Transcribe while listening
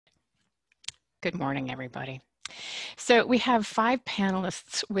Good morning, everybody. So we have 5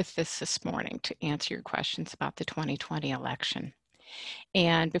 panelists with us this morning to answer your questions about the 2020 election.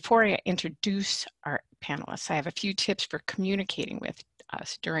 And before I introduce our panelists, I have a few tips for communicating with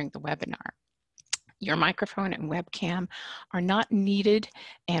us during the webinar. Your microphone and webcam are not needed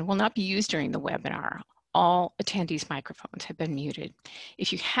and will not be used during the webinar. All attendees' microphones have been muted.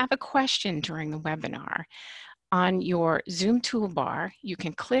 If you have a question during the webinar, on your Zoom toolbar, you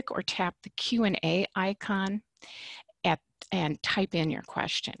can click or tap the Q&A icon and type in your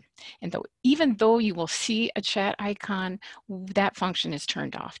question. And even though you will see a chat icon, that function is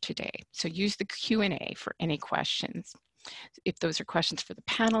turned off today. So use the Q&A for any questions. If those are questions for the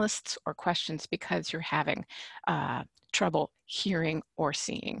panelists or questions because you're having trouble hearing or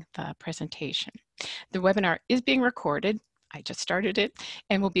seeing the presentation. The webinar is being recorded. I just started it,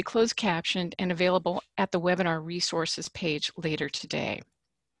 and will be closed captioned and available at the webinar resources page later today.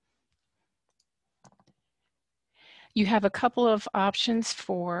 You have a couple of options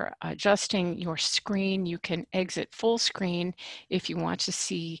for adjusting your screen. You can exit full screen if you want to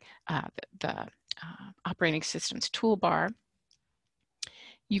see the operating system's toolbar.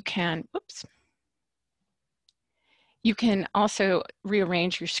 You can, You can also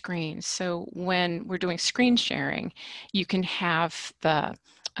rearrange your screen. So when we're doing screen sharing, you can have the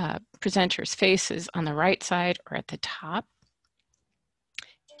presenters' faces on the right side or at the top.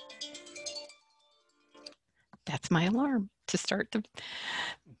 That's my alarm to start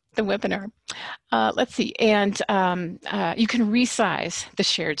the webinar. Let's see, and you can resize the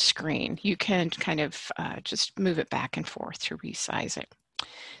shared screen. You can kind of just move it back and forth to resize it.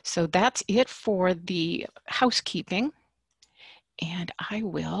 So that's it for the housekeeping. And I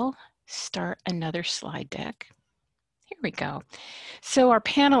will start another slide deck. Here we go. So our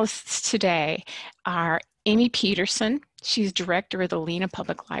panelists today are Amy Peterson. She's director of the Lena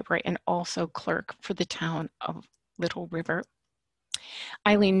Public Library and also clerk for the town of Little River.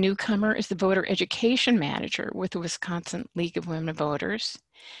 Eileen Newcomer is the voter education manager with the Wisconsin League of Women Voters.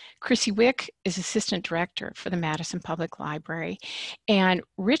 Krissy Wick is assistant director for the Madison Public Library. And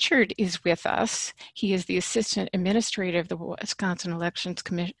Richard is with us. He is the assistant administrator of the Wisconsin Elections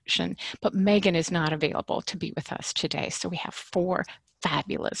Commission, but Megan is not available to be with us today. So we have 4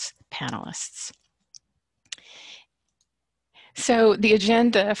 fabulous panelists. So the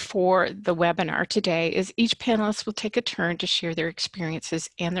agenda for the webinar today is each panelist will take a turn to share their experiences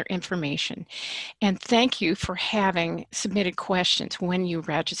and their information. And thank you for having submitted questions when you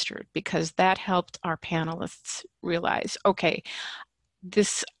registered, because that helped our panelists realize, okay,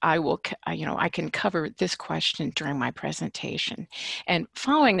 I can cover this question during my presentation. And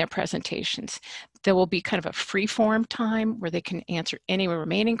following their presentations, there will be kind of a free-form time where they can answer any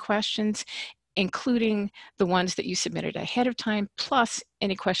remaining questions, including the ones that you submitted ahead of time, plus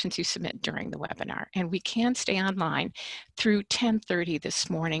any questions you submit during the webinar. And we can stay online through 10:30 this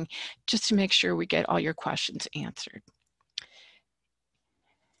morning just to make sure we get all your questions answered.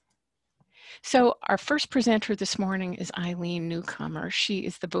 So our first presenter this morning is Eileen Newcomer. She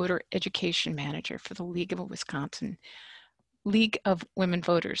is the voter education manager for the League of Women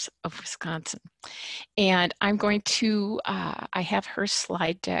Voters of Wisconsin. And I'm going to, I have her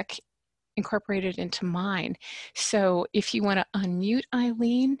slide deck incorporated into mine. So if you want to unmute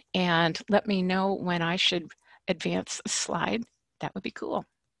Eileen and let me know when I should advance a slide, that would be cool.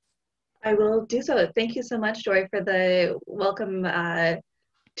 I will do so. Thank you so much, Joy, for the welcome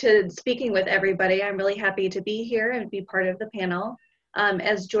to speaking with everybody. I'm really happy to be here and be part of the panel.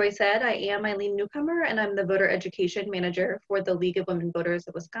 As Joy said, I am Eileen Newcomer, and I'm the voter education manager for the League of Women Voters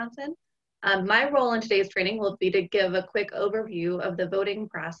of Wisconsin. My role in today's training will be to give a quick overview of the voting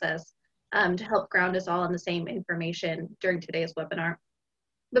process to help ground us all in the same information during today's webinar.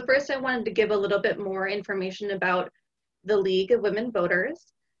 But first, I wanted to give a little bit more information about the League of Women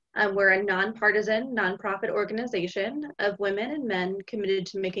Voters. We're a nonpartisan, nonprofit organization of women and men committed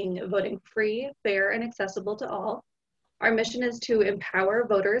to making voting free, fair, and accessible to all. Our mission is to empower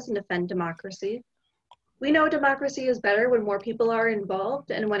voters and defend democracy. We know democracy is better when more people are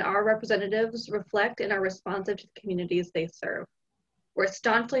involved and when our representatives reflect and are responsive to the communities they serve. We're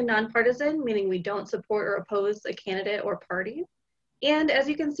staunchly nonpartisan, meaning we don't support or oppose a candidate or party. And as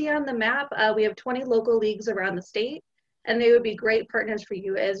you can see on the map, we have 20 local leagues around the state, and they would be great partners for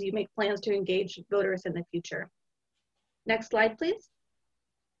you as you make plans to engage voters in the future. Next slide, please.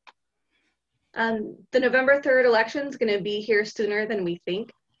 The November 3rd election is going to be here sooner than we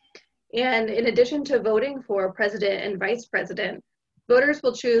think. And in addition to voting for president and vice president, voters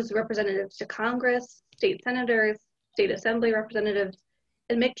will choose representatives to Congress, state senators, state assembly representatives,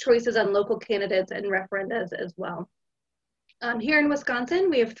 and make choices on local candidates and referendums as well. Here in Wisconsin,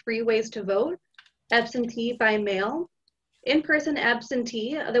 we have 3 ways to vote: absentee, by mail, in-person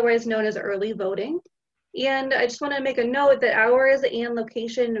absentee, otherwise known as early voting. And I just want to make a note that hours and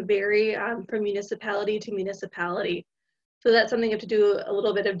location vary from municipality to municipality. So that's something you have to do a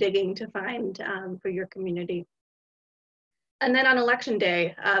little bit of digging to find for your community. And then on election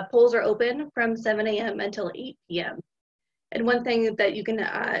day, polls are open from 7 a.m. until 8 p.m. And one thing that you can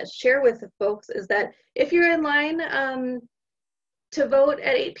share with folks is that if you're in line to vote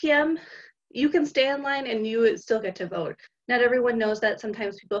at 8 p.m., you can stay in line and you still get to vote. Not everyone knows that.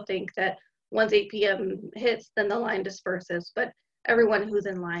 Sometimes people think that once 8 p.m. hits, then the line disperses, but everyone who's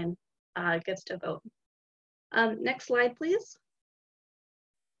in line gets to vote. Next slide, please.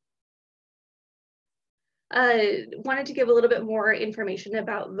 Wanted to give a little bit more information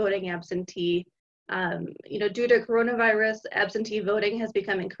about voting absentee. Due to coronavirus, absentee voting has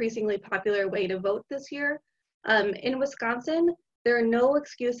become an increasingly popular way to vote this year. In Wisconsin, there are no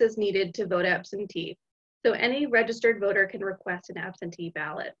excuses needed to vote absentee. So any registered voter can request an absentee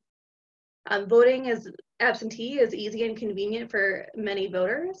ballot. Voting as absentee is easy and convenient for many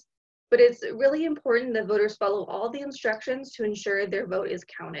voters, but it's really important that voters follow all the instructions to ensure their vote is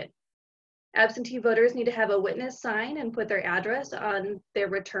counted. Absentee voters need to have a witness sign and put their address on their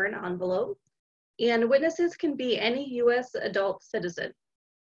return envelope. And witnesses can be any US adult citizen.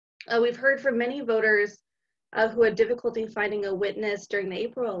 We've heard from many voters who had difficulty finding a witness during the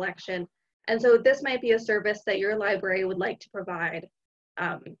April election. And so this might be a service that your library would like to provide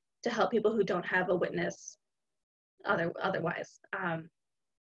to help people who don't have a witness otherwise.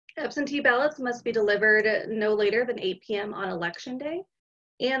 Absentee ballots must be delivered no later than 8 p.m. on election day.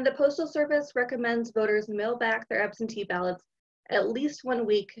 And the Postal Service recommends voters mail back their absentee ballots at least 1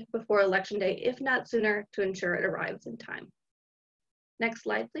 week before election day, if not sooner, to ensure it arrives in time. Next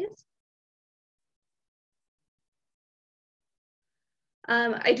slide, please.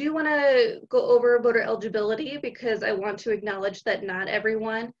 I do want to go over voter eligibility because I want to acknowledge that not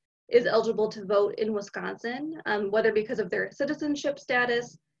everyone is eligible to vote in Wisconsin, whether because of their citizenship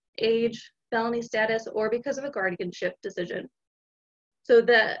status, age, felony status, or because of a guardianship decision. So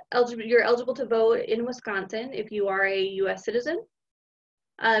you're eligible to vote in Wisconsin if you are a US citizen,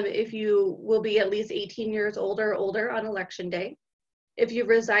 if you will be at least 18 years old or older on election day, if you've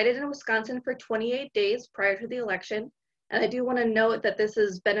resided in Wisconsin for 28 days prior to the election. And I do want to note that this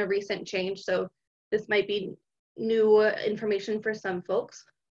has been a recent change, so this might be new information for some folks.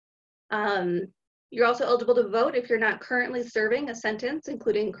 You're also eligible to vote if you're not currently serving a sentence,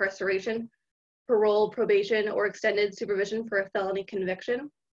 including incarceration, parole, probation, or extended supervision for a felony conviction.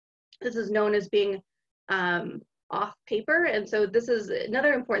 This is known as being off paper. And so this is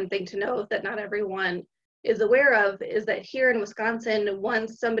another important thing to know that not everyone is aware of, is that here in Wisconsin,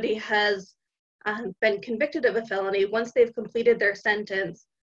 once somebody has been convicted of a felony, once they've completed their sentence,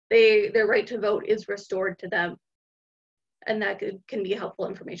 their right to vote is restored to them. And that can be helpful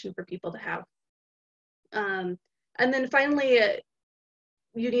information for people to have. And then finally,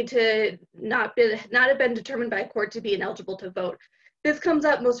 you need to not have been determined by a court to be ineligible to vote. This comes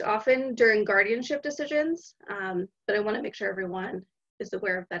up most often during guardianship decisions, but I want to make sure everyone is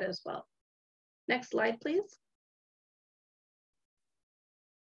aware of that as well. Next slide, please.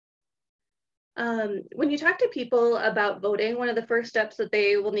 When you talk to people about voting, one of the first steps that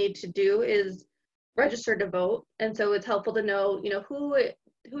they will need to do is register to vote. And so it's helpful to know,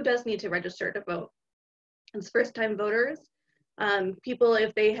 who does need to register to vote. It's first-time voters. People,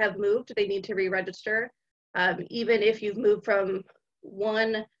 if they have moved, they need to re-register. Even if you've moved from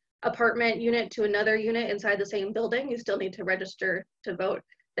one apartment unit to another unit inside the same building, you still need to register to vote.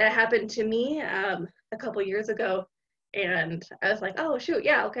 That happened to me a couple years ago, and I was like, oh shoot,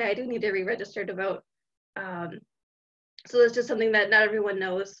 yeah, okay, I do need to re-register to vote. So that's just something that not everyone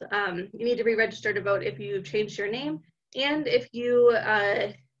knows. You need to re-register to vote if you've changed your name and if you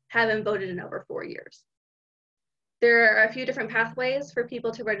haven't voted in over 4 years. There are a few different pathways for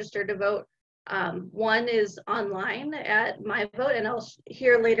people to register to vote. One is online at My Vote, and I'll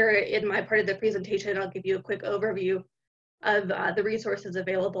here later in my part of the presentation, I'll give you a quick overview of the resources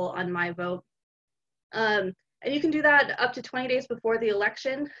available on My Vote. And you can do that up to 20 days before the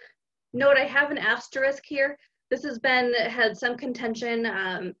election. Note, I have an asterisk here. This has had some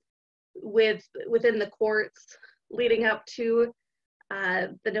contention within the courts leading up to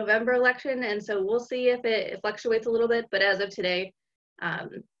the November election, and so we'll see if it fluctuates a little bit, but as of today,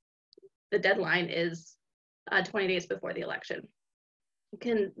 the deadline is 20 days before the election.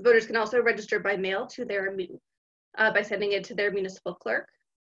 Voters can also register by mail to by sending it to their municipal clerk,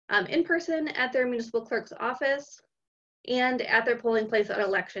 in person at their municipal clerk's office, and at their polling place on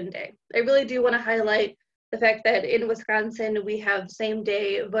election day. I really do want to highlight the fact that in Wisconsin, we have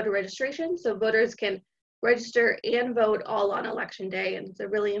same-day voter registration, so voters can register and vote all on election day, and it's a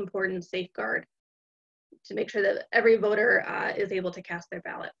really important safeguard to make sure that every voter is able to cast their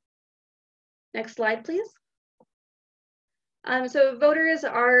ballot. Next slide, please. So voters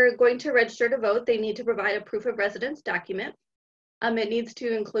are going to register to vote. They need to provide a proof of residence document. It needs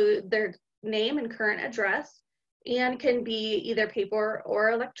to include their name and current address, and can be either paper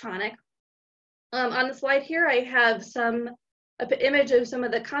or electronic. On the slide here, I have an image of some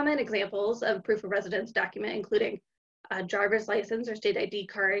of the common examples of proof of residence document, including a driver's license or state ID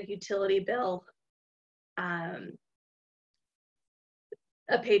card, utility bill, a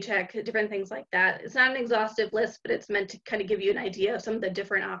paycheck, different things like that. It's not an exhaustive list, but it's meant to kind of give you an idea of some of the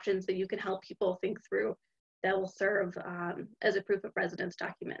different options that you can help people think through that will serve as a proof of residence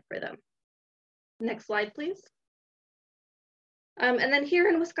document for them. Next slide, please. And then here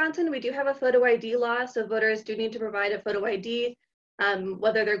in Wisconsin, we do have a photo ID law, so voters do need to provide a photo ID,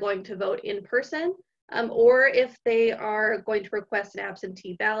 whether they're going to vote in person, or if they are going to request an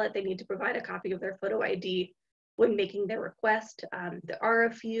absentee ballot, they need to provide a copy of their photo ID when making their request. There are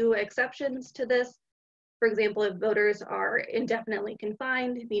a few exceptions to this. For example, if voters are indefinitely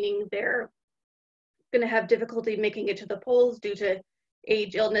confined, meaning they're going to have difficulty making it to the polls due to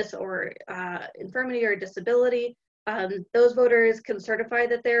age, illness, or infirmity or disability, those voters can certify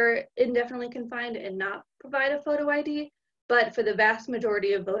that they're indefinitely confined and not provide a photo ID. But for the vast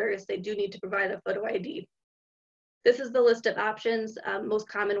majority of voters, they do need to provide a photo ID. This is the list of options. Most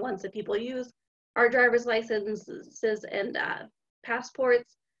common ones that people use are driver's licenses and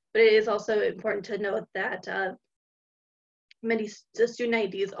passports, but it is also important to note that many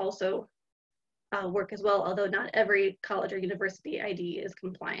student IDs also work as well, although not every college or university ID is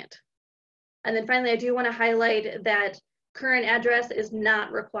compliant. And then finally, I do want to highlight that current address is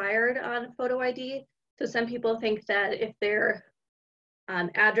not required on photo ID. So some people think that if their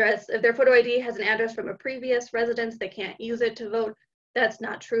photo ID has an address from a previous residence, they can't use it to vote. That's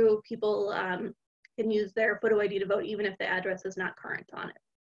not true. People can use their photo ID to vote even if the address is not current on it.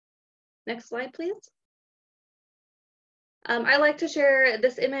 Next slide, please. I like to share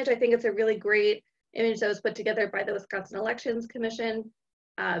this image. I think it's a really great image that was put together by the Wisconsin Elections Commission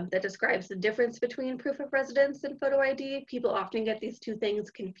that describes the difference between proof of residence and photo ID. People often get these two things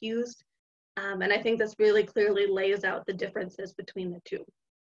confused, and I think this really clearly lays out the differences between the two.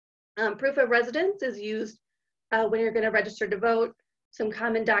 Proof of residence is used when you're going to register to vote. Some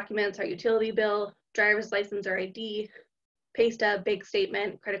common documents are utility bill, driver's license or ID, pay stub, bank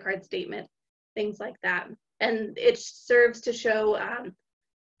statement, credit card statement, things like that. And it serves to show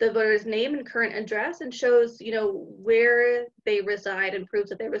the voter's name and current address, and shows, where they reside and proves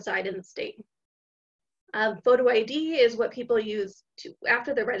that they reside in the state. Photo ID is what people use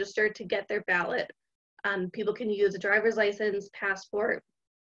after they're registered to get their ballot. People can use a driver's license, passport,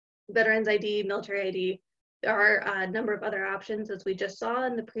 veteran's ID, military ID. There are a number of other options, as we just saw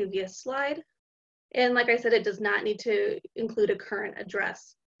in the previous slide. And like I said, it does not need to include a current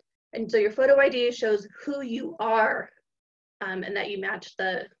address. And so your photo ID shows who you are, and that you match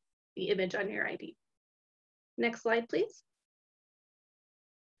the image on your ID. Next slide, please.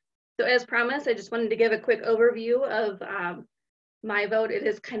 So as promised, I just wanted to give a quick overview of my vote. It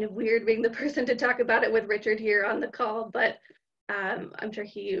is kind of weird being the person to talk about it with Richard here on the call, but I'm sure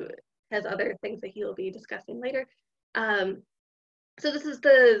he has other things that he will be discussing later. So this is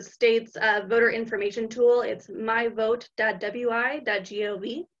the state's voter information tool. It's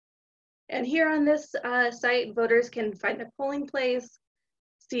myvote.wi.gov. And here on this site, voters can find their polling place,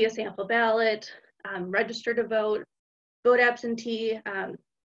 see a sample ballot, register to vote, vote absentee.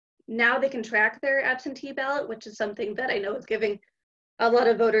 Now they can track their absentee ballot, which is something that I know is giving a lot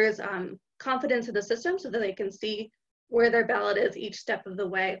of voters confidence in the system, so that they can see where their ballot is each step of the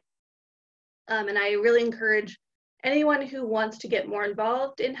way. And I really encourage anyone who wants to get more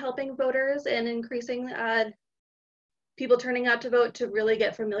involved in helping voters and increasing people turning out to vote to really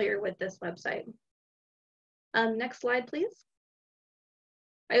get familiar with this website. Next slide, please.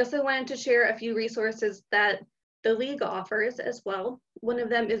 I also wanted to share a few resources that the League offers as well. One of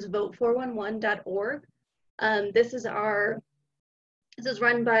them is vote411.org. This is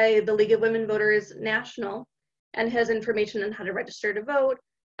run by the League of Women Voters National, and has information on how to register to vote,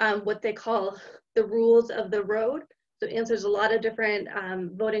 what they call the rules of the road. So it answers a lot of different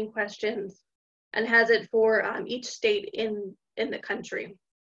voting questions, and has it for each state in the country.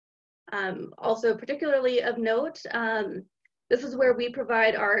 Also, particularly of note, this is where we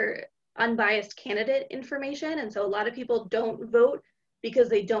provide our unbiased candidate information, and so a lot of people don't vote because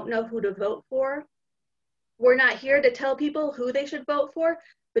they don't know who to vote for. We're not here to tell people who they should vote for,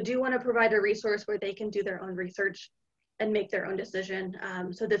 but do want to provide a resource where they can do their own research and make their own decision.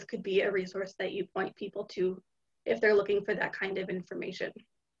 So this could be a resource that you point people to if they're looking for that kind of information.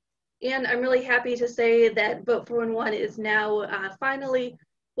 And I'm really happy to say that Vote for Women 1 is now finally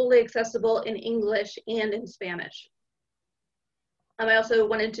fully accessible in English and in Spanish. I also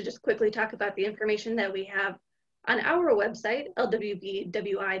wanted to just quickly talk about the information that we have on our website,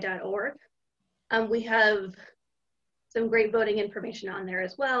 lwbwi.org. We have some great voting information on there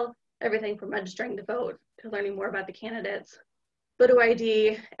as well, everything from registering to vote to learning more about the candidates, photo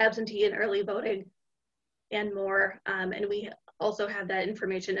ID, absentee and early voting, and more. And we also have that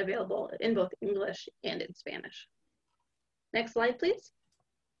information available in both English and in Spanish. Next slide, please.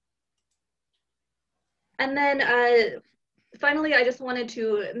 And then finally, I just wanted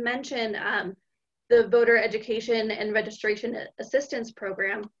to mention the Voter Education and Registration Assistance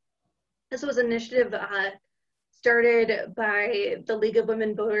Program. This was an initiative started by the League of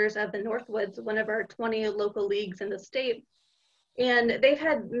Women Voters of the Northwoods, one of our 20 local leagues in the state. And they've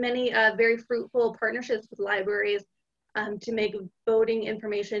had many very fruitful partnerships with libraries to make voting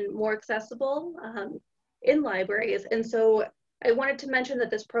information more accessible in libraries. And so I wanted to mention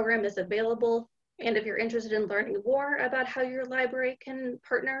that this program is available. And if you're interested in learning more about how your library can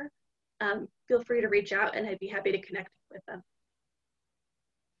partner, feel free to reach out and I'd be happy to connect with them.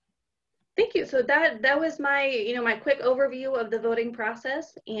 Thank you. So that was my, my quick overview of the voting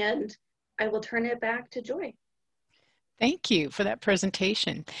process, and I will turn it back to Joy. Thank you for that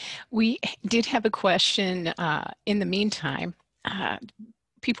presentation. We did have a question in the meantime.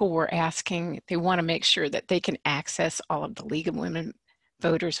 People were asking, they want to make sure that they can access all of the League of Women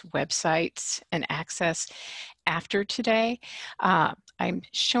Voters websites and access after today. I'm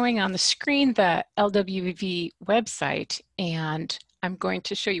showing on the screen the LWV website, and I'm going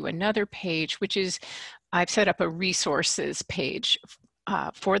to show you another page, which is, I've set up a resources page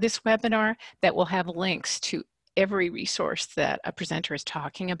for this webinar that will have links to every resource that a presenter is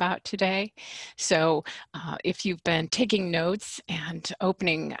talking about today. So if you've been taking notes and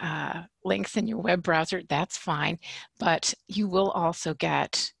opening links in your web browser, that's fine, but you will also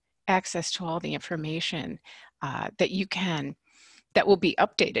get access to all the information that will be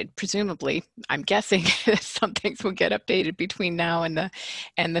updated, presumably. I'm guessing some things will get updated between now and the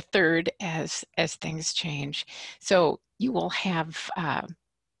 3rd as things change. So you will have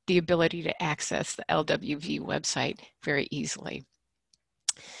the ability to access the LWV website very easily.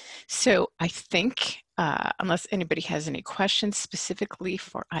 So I think, unless anybody has any questions specifically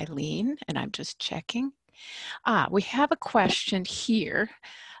for Eileen, and I'm just checking. We have a question here.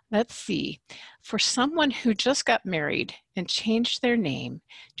 Let's see. For someone who just got married and changed their name,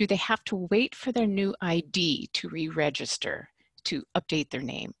 do they have to wait for their new ID to re-register to update their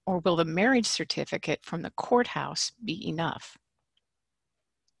name? Or will the marriage certificate from the courthouse be enough?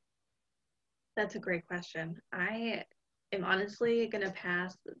 That's a great question. I am honestly going to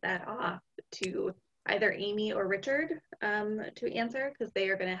pass that off to either Amy or Richard to answer, because they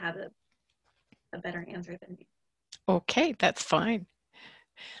are going to have a better answer than me. Okay, that's fine.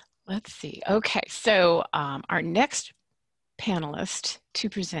 Let's see. Okay, so our next panelist to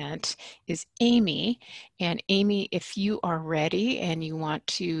present is Amy. And Amy, if you are ready and you want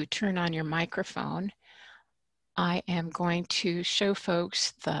to turn on your microphone, I am going to show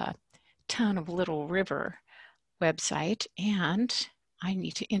folks the Town of Little River website, and I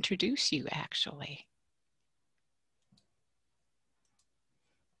need to introduce you actually.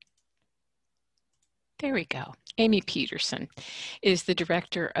 There we go. Amy Peterson is the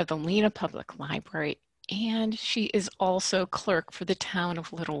director of the Lena Public Library, and she is also clerk for the Town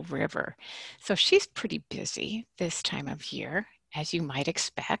of Little River. So she's pretty busy this time of year, as you might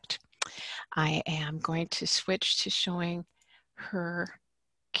expect. I am going to switch to showing her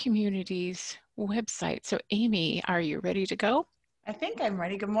community's website. So Amy, are you ready to go? I think I'm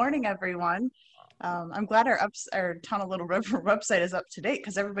ready. Good morning, everyone. I'm glad our Town of Little River website is up to date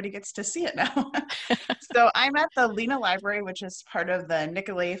because everybody gets to see it now. So I'm at the Lena Library, which is part of the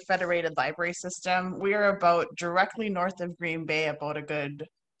Nicolet Federated Library System. We are about directly north of Green Bay, about a good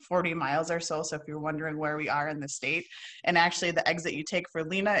 40 miles or so. So if you're wondering where we are in the state, and actually the exit you take for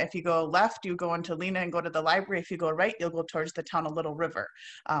Lena, if you go left, you go into Lena and go to the library. If you go right, you'll go towards the Town of Little River.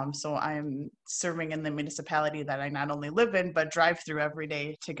 So I'm serving in the municipality that I not only live in, but drive through every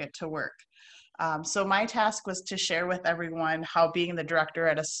day to get to work. So my task was to share with everyone how being the director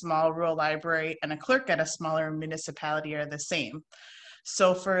at a small rural library and a clerk at a smaller municipality are the same.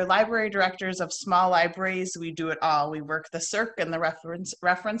 So for library directors of small libraries, we do it all. We work the circ and the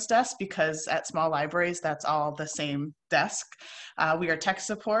reference desk because at small libraries, that's all the same desk. We are tech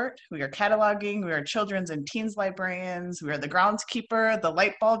support, we are cataloging, we are children's and teens librarians, we are the groundskeeper, the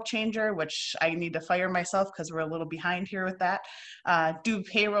light bulb changer, which I need to fire myself because we're a little behind here with that, do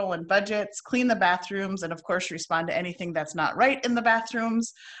payroll and budgets, clean the bathrooms, and of course respond to anything that's not right in the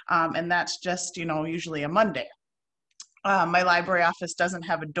bathrooms. And that's just, usually a Monday. My library office doesn't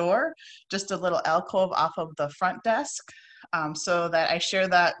have a door, just a little alcove off of the front desk, so that I share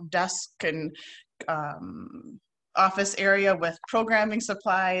that desk and office area with programming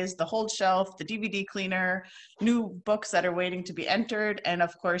supplies, the hold shelf, the DVD cleaner, new books that are waiting to be entered, and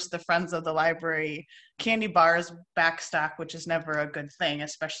of course the Friends of the Library candy bars backstock, which is never a good thing,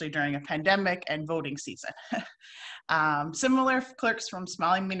 especially during a pandemic and voting season. Similar clerks from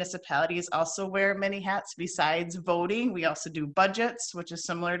smaller municipalities also wear many hats besides voting. We also do budgets, which is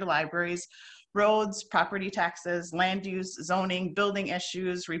similar to libraries, roads, property taxes, land use, zoning, building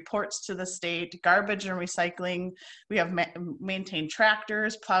issues, reports to the state, garbage and recycling. We have maintained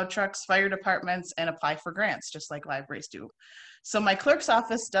tractors, plow trucks, fire departments, and apply for grants, just like libraries do. So my clerk's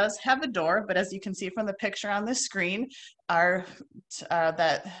office does have a door, but as you can see from the picture on the screen, the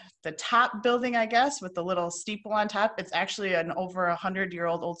top building, I guess, with the little steeple on top, it's actually an over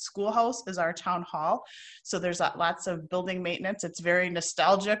 100-year-old old schoolhouse is our town hall. So there's lots of building maintenance. It's very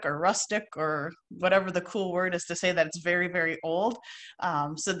nostalgic or rustic or whatever the cool word is to say that it's very, very old.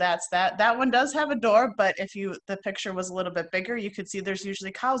 So that's that. That one does have a door, but if the picture was a little bit bigger, you could see there's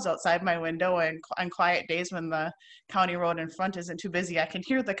usually cows outside my window, and on quiet days when the county road in front isn't too busy, I can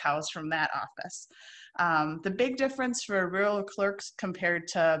hear the cows from that office. The big difference for rural clerks compared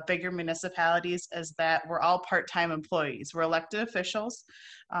to bigger municipalities is that we're all part-time employees. We're elected officials,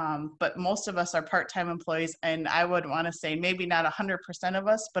 but most of us are part-time employees, and I would want to say maybe not 100% of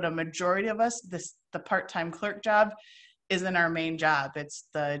us, but a majority of us, the part-time clerk job isn't our main job. It's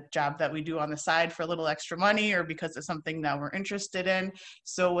the job that we do on the side for a little extra money or because it's something that we're interested in.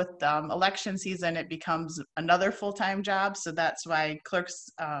 So with election season, it becomes another full-time job. So that's why clerks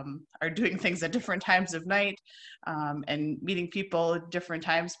are doing things at different times of night and meeting people at different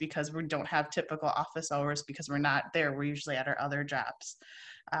times because we don't have typical office hours because we're not there. We're usually at our other jobs.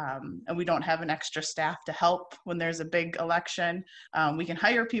 And we don't have an extra staff to help when there's a big election. We can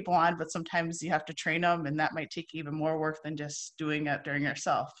hire people on, but sometimes you have to train them, and that might take even more work than just doing it during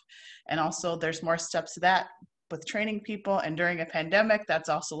yourself. And also there's more steps to that with training people, and during a pandemic, that's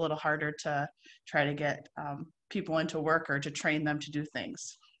also a little harder to try to get people into work or to train them to do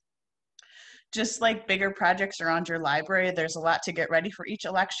things. Just like bigger projects around your library, there's a lot to get ready for each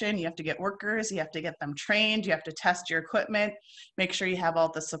election. You have to get workers, you have to get them trained, you have to test your equipment, make sure you have all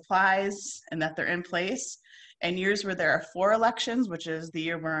the supplies and that they're in place. And years where there are 4 elections, which is the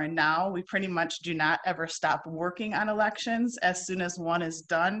year we're in now, we pretty much do not ever stop working on elections. As soon as one is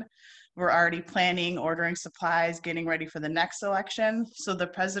done, we're already planning, ordering supplies, getting ready for the next election. So the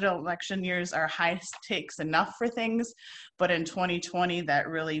presidential election years are high stakes enough for things, but in 2020, that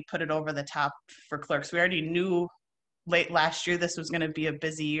really put it over the top for clerks. We already knew late last year this was going to be a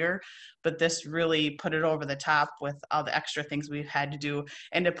busy year, but this really put it over the top with all the extra things we've had to do.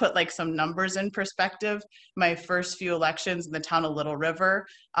 And to put like some numbers in perspective, my first few elections in the town of Little River,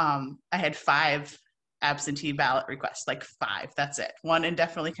 I had 5 absentee ballot requests, like 5, that's it. 1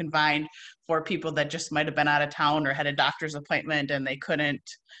 indefinitely confined for people that just might have been out of town or had a doctor's appointment and they couldn't,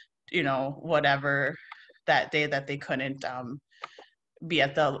 whatever, that day that they couldn't be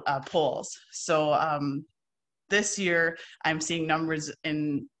at the polls. So this year I'm seeing numbers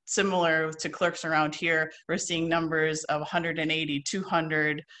in similar to clerks around here. We're seeing numbers of 180,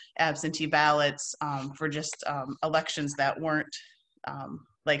 200 absentee ballots for just elections that weren't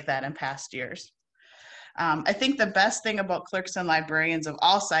like that in past years. I think the best thing about clerks and librarians of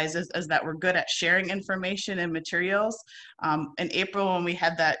all sizes is that we're good at sharing information and materials. In April, when we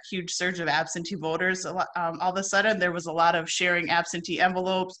had that huge surge of absentee voters, all of a sudden there was a lot of sharing absentee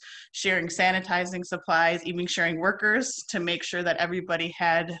envelopes, sharing sanitizing supplies, even sharing workers to make sure that everybody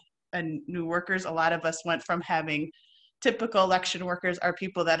had new workers. A lot of us went from having typical election workers are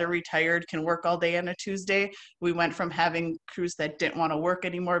people that are retired, can work all day on a Tuesday. We went from having crews that didn't want to work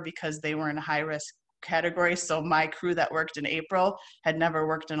anymore because they were in a high risk category. So my crew that worked in April had never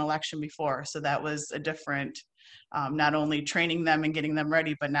worked an election before. So that was a different, not only training them and getting them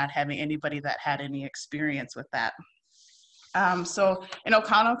ready, but not having anybody that had any experience with that. So in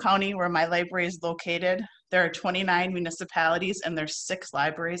Oconto County, where my library is located, there are 29 municipalities and there's 6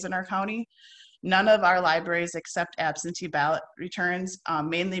 libraries in our county. None of our libraries accept absentee ballot returns,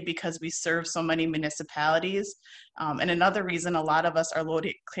 mainly because we serve so many municipalities. And another reason a lot of us are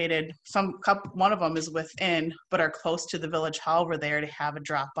located, one of them is within, but are close to the village hall. We're there to have a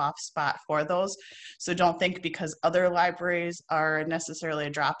drop-off spot for those. So don't think because other libraries are necessarily a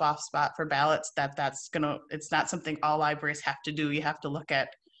drop-off spot for ballots it's not something all libraries have to do. You have to look at,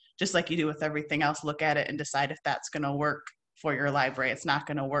 just like you do with everything else, look at it and decide if that's gonna work for your library. It's not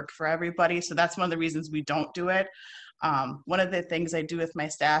going to work for everybody. So that's one of the reasons we don't do it. One of the things I do with my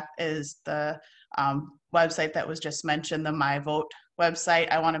staff is the website that was just mentioned, the My Vote website.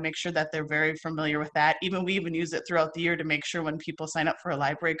 I want to make sure that they're very familiar with that. We even use it throughout the year to make sure when people sign up for a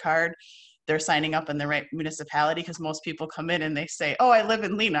library card, they're signing up in the right municipality, because most people come in and they say, oh, I live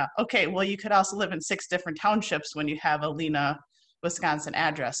in Lena. Okay, well, you could also live in 6 different townships when you have a Lena, Wisconsin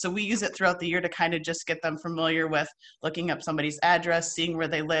address. So we use it throughout the year to kind of just get them familiar with looking up somebody's address, seeing where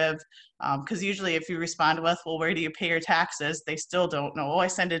they live. Because usually if you respond with, well, where do you pay your taxes? They still don't know. Oh, I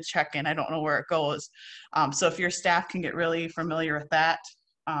send a check in. I don't know where it goes. So if your staff can get really familiar with that,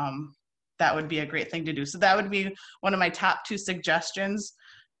 that would be a great thing to do. So that would be one of my top 2 suggestions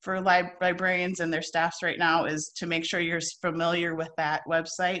for librarians and their staffs right now, is to make sure you're familiar with that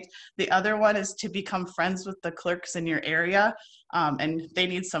website. The other one is to become friends with the clerks in your area. And they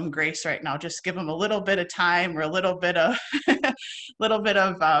need some grace right now. Just give them a little bit of time, or a little bit of,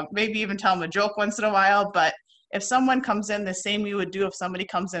 maybe even tell them a joke once in a while. But if someone comes in, the same you would do if somebody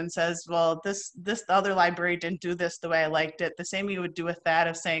comes in and says, well, the other library didn't do this the way I liked it. The same you would do with that,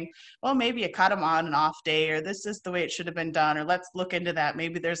 of saying, well, maybe you caught them on an off day, or this is the way it should have been done, or let's look into that.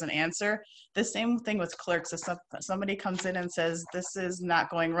 Maybe there's an answer. The same thing with clerks. If somebody comes in and says, this is not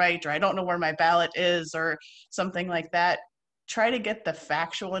going right, or I don't know where my ballot is, or something like that, try to get the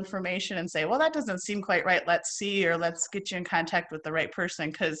factual information and say, well, that doesn't seem quite right. Let's see, or let's get you in contact with the right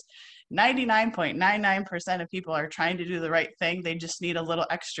person, because 99.99% of people are trying to do the right thing. They just need a little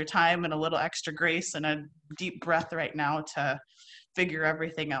extra time and a little extra grace and a deep breath right now to figure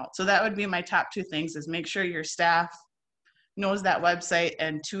everything out. So that would be my top 2 things, is make sure your staff knows that website,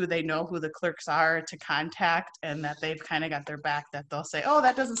 and 2, they know who the clerks are to contact, and that they've kind of got their back, that they'll say, oh,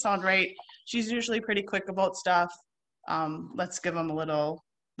 that doesn't sound right. She's usually pretty quick about stuff. Let's give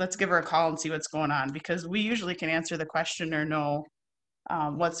her a call and see what's going on, because we usually can answer the question or know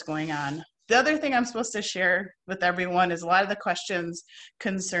what's going on. The other thing I'm supposed to share with everyone is a lot of the questions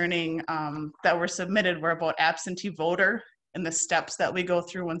concerning that were submitted were about absentee voter and the steps that we go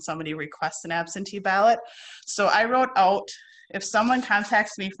through when somebody requests an absentee ballot. So I wrote out, if someone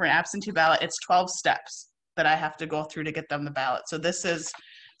contacts me for an absentee ballot, it's 12 steps that I have to go through to get them the ballot.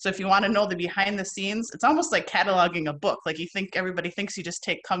 So if you want to know the behind the scenes, it's almost like cataloging a book. Like everybody thinks you just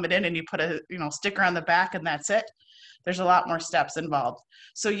come it in and you put a sticker on the back and that's it. There's a lot more steps involved.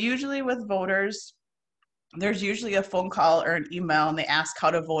 So usually with voters, there's usually a phone call or an email, and they ask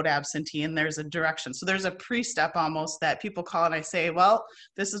how to vote absentee, and there's a direction. So there's a pre-step almost that people call and I say, well,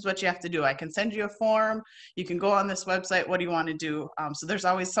 this is what you have to do. I can send you a form. You can go on this website. What do you want to do? So there's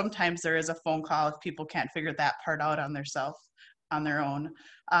always, sometimes there is a phone call if people can't figure that part out on their own.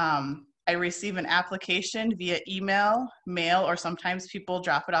 I receive an application via email, mail, or sometimes people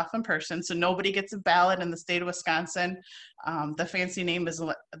drop it off in person. So nobody gets a ballot in the state of Wisconsin. The fancy name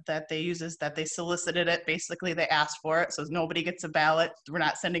that they use is that they solicited it. Basically, they asked for it. So nobody gets a ballot. We're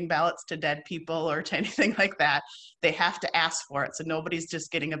not sending ballots to dead people or to anything like that. They have to ask for it. So nobody's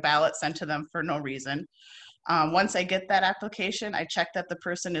just getting a ballot sent to them for no reason. Once I get that application, I check that the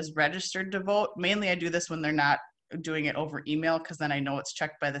person is registered to vote. Mainly I do this when they're not doing it over email, because then I know it's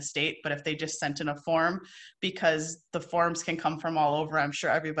checked by the state. But if they just sent in a form, because the forms can come from all over, I'm sure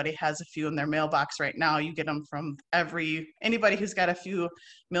everybody has a few in their mailbox right now. You get them from anybody who's got a few $1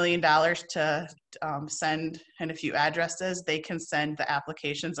 million to send, and a few addresses, they can send the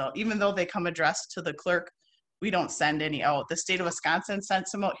applications out. Even though they come addressed to the clerk, we don't send any out. The state of Wisconsin sent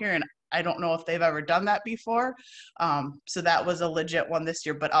some out here, and I don't know if they've ever done that before. So that was a legit one this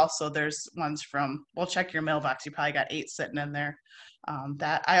year, but also there's ones we'll check your mailbox. You probably got 8 sitting in there.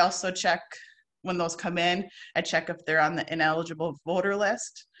 That I also check when those come in. I check if they're on the ineligible voter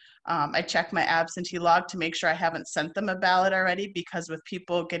list. I check my absentee log to make sure I haven't sent them a ballot already, because with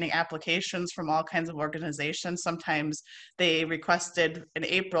people getting applications from all kinds of organizations, sometimes they requested in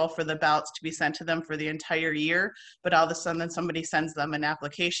April for the ballots to be sent to them for the entire year, but all of a sudden somebody sends them an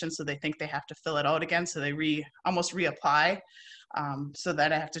application, so they think they have to fill it out again, so they almost reapply. So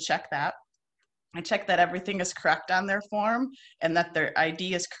that I have to check that. I check that everything is correct on their form, and that their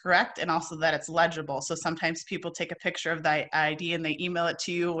ID is correct, and also that it's legible. So sometimes people take a picture of the ID and they email it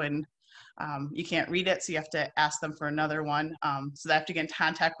to you, and You can't read it, so you have to ask them for another one. So they have to get in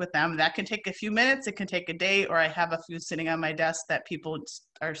contact with them. That can take a few minutes, it can take a day, or I have a few sitting on my desk that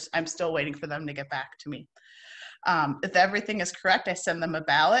I'm still waiting for them to get back to me. If everything is correct, I send them a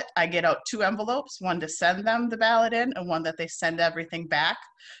ballot. I get out 2 envelopes, one to send them the ballot in and one that they send everything back.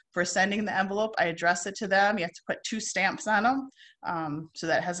 For sending the envelope, I address it to them. You have to put 2 stamps on them so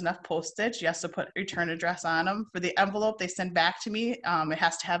that it has enough postage. You have to put return address on them. For the envelope they send back to me, it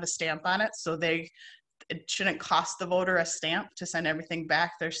has to have a stamp on it, so it shouldn't cost the voter a stamp to send everything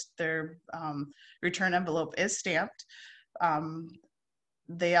back. Their return envelope is stamped.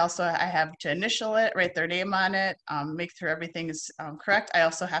 I have to initial it, write their name on it, make sure everything is correct. I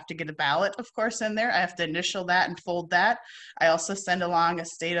also have to get a ballot, of course, in there. I have to initial that and fold that. I also send along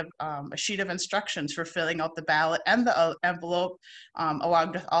a sheet of instructions for filling out the ballot and the envelope,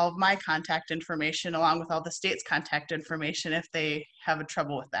 along with all of my contact information, along with all the state's contact information if they have a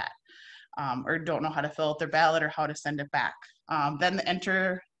trouble with that, or don't know how to fill out their ballot or how to send it back. Then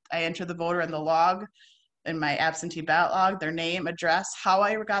I enter the voter in the log, in my absentee ballot log, their name, address, how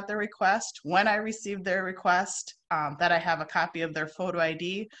I got their request, when I received their request, that I have a copy of their photo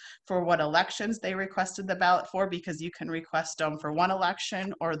ID for what elections they requested the ballot for, because you can request them for one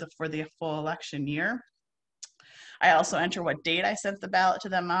election or for the full election year. I also enter what date I sent the ballot to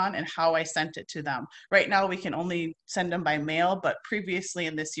them on and how I sent it to them. Right now, we can only send them by mail, but previously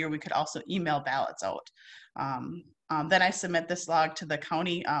in this year, we could also email ballots out. Then I submit this log to the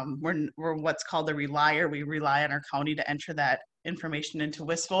county. We're what's called a relier. We rely on our county to enter that information into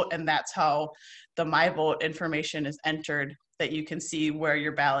WisVote, and that's how the My Vote information is entered, that you can see where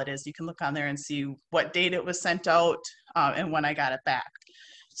your ballot is. You can look on there and see what date it was sent out and when I got it back.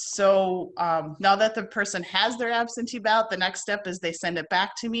 So now that the person has their absentee ballot, the next step is they send it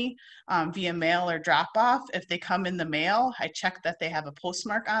back to me via mail or drop off. If they come in the mail, I check that they have a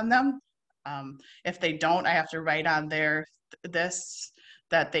postmark on them. If they don't, I have to write on there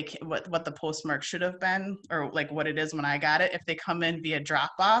what the postmark should have been, or like what it is when I got it. If they come in via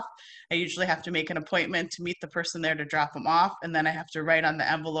drop off, I usually have to make an appointment to meet the person there to drop them off, and then I have to write on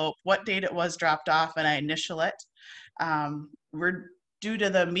the envelope what date it was dropped off, and I initial it. Due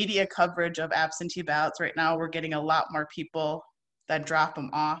to the media coverage of absentee ballots right now, we're getting a lot more people that drop them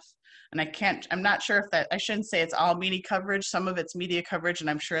off. And I'm not sure if I shouldn't say it's all media coverage. Some of it's media coverage, and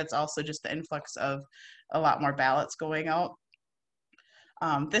I'm sure it's also just the influx of a lot more ballots going out.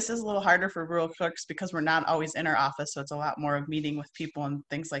 This is a little harder for rural clerks because we're not always in our office, so it's a lot more of meeting with people and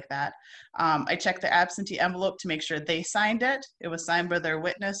things like that. I checked the absentee envelope to make sure they signed it. It was signed by their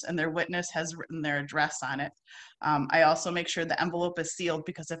witness, and their witness has written their address on it. I also make sure the envelope is sealed,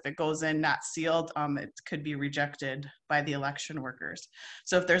 because if it goes in not sealed, it could be rejected by the election workers.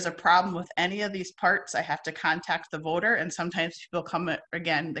 So if there's a problem with any of these parts, I have to contact the voter, and sometimes people come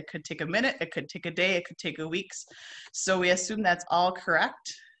again, it could take a minute, it could take a day, it could take weeks. So we assume that's all correct.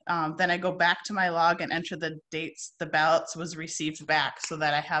 Then I go back to my log and enter the dates the ballots was received back, so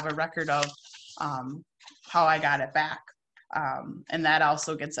that I have a record of how I got it back. And that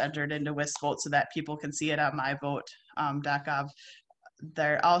also gets entered into WisVote so that people can see it on myvote.gov.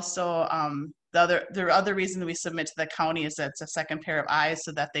 There also, the other reason we submit to the county is that it's a second pair of eyes,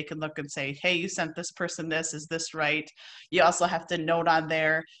 so that they can look and say, hey, you sent this person this, is this right? You also have to note on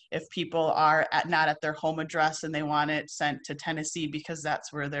there if people are not at their home address and they want it sent to Tennessee because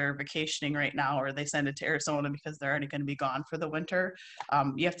that's where they're vacationing right now, or they send it to Arizona because they're already going to be gone for the winter.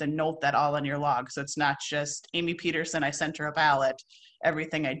 You have to note that all in your log. So it's not just Amy Peterson, I sent her a ballot.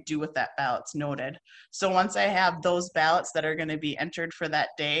 Everything I do with that ballot's noted. So once I have those ballots that are going to be entered for that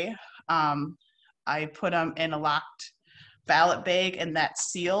day, I put them in a locked ballot bag, and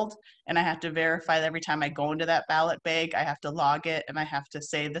that's sealed. And I have to verify that every time I go into that ballot bag, I have to log it, and I have to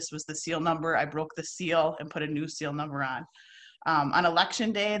say this was the seal number. I broke the seal, and put a new seal number on. On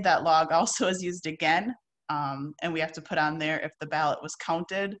election day, that log also is used again, and we have to put on there if the ballot was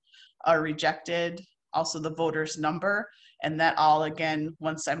counted or rejected, also the voter's number. And that all, again,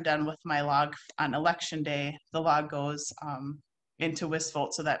 once I'm done with my log on election day, the log goes into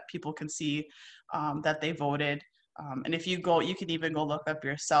WisVote so that people can see that they voted. And if you go, you can even go look up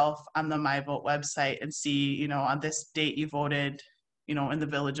yourself on the MyVote website and see, on this date you voted, in the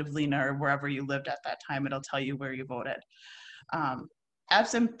village of Lena or wherever you lived at that time. It'll tell you where you voted.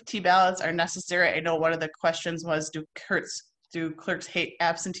 Absentee ballots are necessary. I know one of the questions was, do clerks hate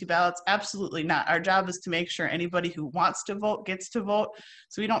absentee ballots? Absolutely not. Our job is to make sure anybody who wants to vote gets to vote.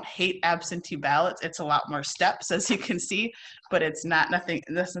 So we don't hate absentee ballots. It's a lot more steps, as you can see, but that's nothing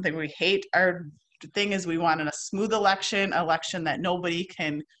we hate. Our thing is we want a smooth election that nobody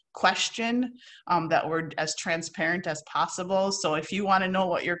can question, that we're as transparent as possible. So if you want to know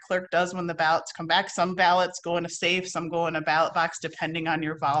what your clerk does when the ballots come back, some ballots go in a safe, some go in a ballot box, depending on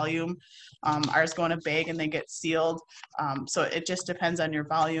your volume. Ours go in a bag and they get sealed. So it just depends on your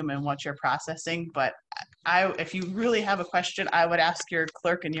volume and what you're processing. But if you really have a question, I would ask your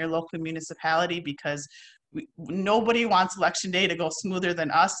clerk in your local municipality, because nobody wants election day to go smoother than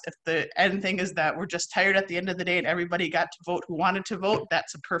us. If the end thing is that we're just tired at the end of the day and everybody got to vote who wanted to vote,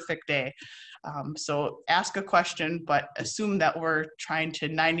 that's a perfect day. So ask a question, but assume that we're trying to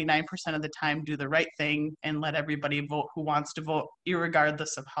 99% of the time do the right thing and let everybody vote who wants to vote,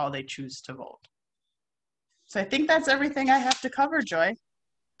 irregardless of how they choose to vote. So I think that's everything I have to cover, Joy.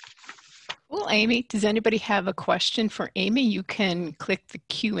 Well, Amy, does anybody have a question for Amy? You can click the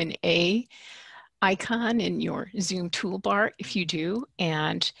Q&A icon in your Zoom toolbar if you do,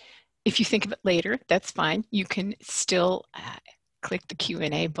 and if you think of it later, that's fine. You can still click the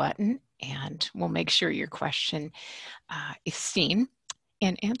Q&A button and we'll make sure your question is seen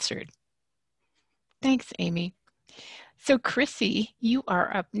and answered. Thanks, Amy. So Krissy, you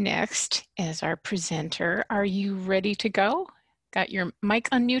are up next as our presenter. Are you ready to go? Got your mic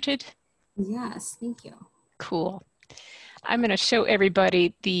unmuted? Yes, thank you. Cool. I'm going to show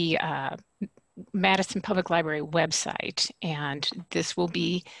everybody the Madison Public Library website, and this will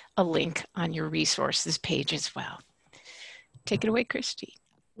be a link on your resources page as well. Take it away, Krissy.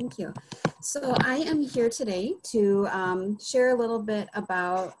 Thank you. So I am here today to share a little bit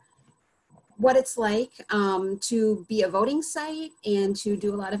about what it's like to be a voting site and to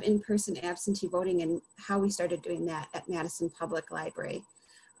do a lot of in-person absentee voting, and how we started doing that at Madison Public Library.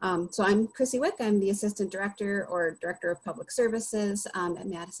 So I'm Krissy Wick. I'm the Assistant Director or Director of Public Services at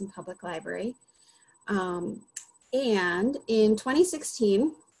Madison Public Library. And in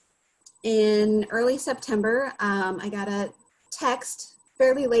 2016, in early September, I got a text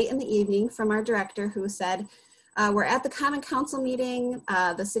fairly late in the evening from our director who said, we're at the Common Council meeting,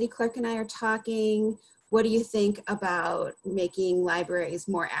 the city clerk and I are talking. What do you think about making libraries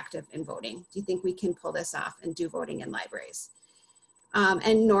more active in voting? Do you think we can pull this off and do voting in libraries?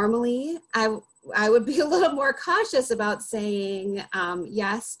 And normally I would be a little more cautious about saying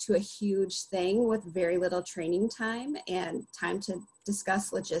yes to a huge thing with very little training time and time to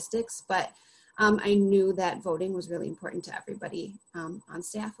discuss logistics, but I knew that voting was really important to everybody on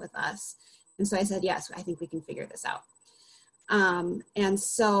staff with us. And so I said, yes, I think we can figure this out. And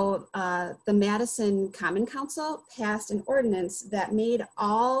so the Madison Common Council passed an ordinance that made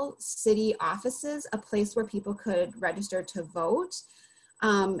all city offices a place where people could register to vote,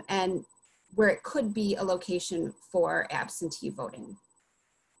 and where it could be a location for absentee voting.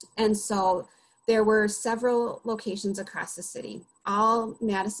 And so there were several locations across the city, all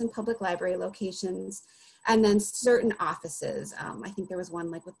Madison Public Library locations, and then certain offices. I think there was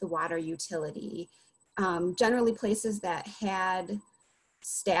one like with the water utility, generally places that had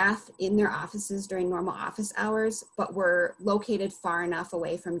staff in their offices during normal office hours, but were located far enough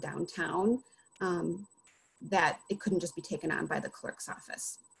away from downtown that it couldn't just be taken on by the clerk's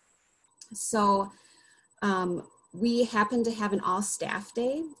office. So we happened to have an all staff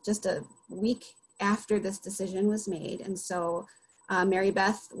day just a week after this decision was made. And so Mary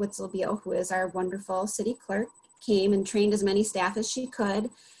Beth Witzel-Beal, who is our wonderful city clerk, came and trained as many staff as she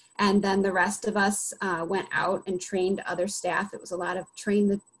could. And then the rest of us went out and trained other staff. It was a lot of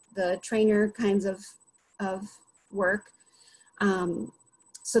train the trainer kinds of work.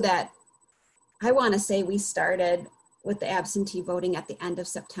 So that I want to say we started with the absentee voting at the end of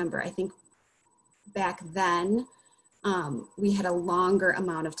September. I think back then we had a longer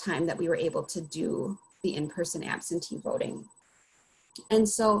amount of time that we were able to do the in-person absentee voting. And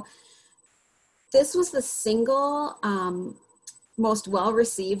so this was the single most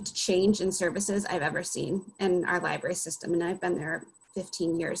well-received change in services I've ever seen in our library system. And I've been there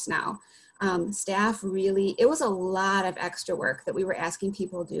 15 years now. Staff really, it was a lot of extra work that we were asking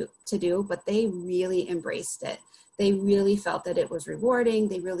people to do, but they really embraced it. They really felt that it was rewarding.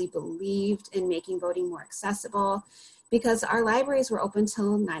 They really believed in making voting more accessible, because our libraries were open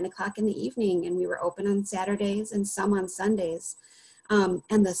till 9 o'clock in the evening, and we were open on Saturdays and some on Sundays.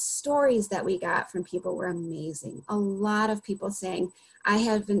 And the stories that we got from people were amazing. A lot of people saying, I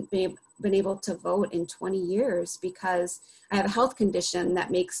haven't been able to vote in 20 years because I have a health condition that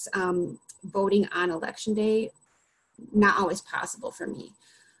makes voting on election day not always possible for me.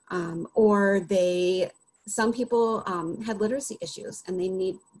 Or some people had literacy issues, and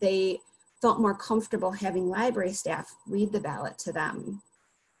they felt more comfortable having library staff read the ballot to them.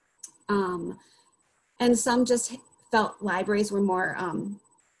 And some just felt libraries were more,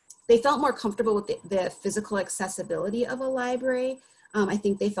 they felt more comfortable with the physical accessibility of a library I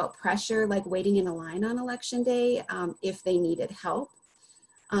think they felt pressure, like waiting in a line on election day if they needed help,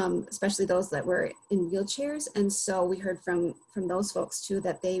 especially those that were in wheelchairs. And so we heard from those folks too,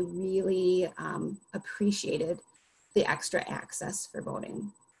 that they really appreciated the extra access for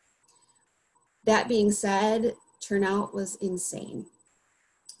voting. That being said, turnout was insane.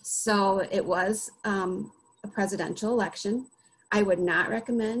 So it was a presidential election. I would not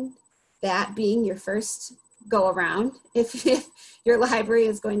recommend that being your first go around if your library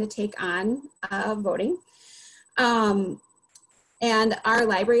is going to take on voting. And our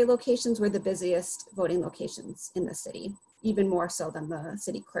library locations were the busiest voting locations in the city, even more so than the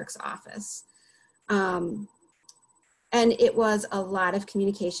city clerk's office. And it was a lot of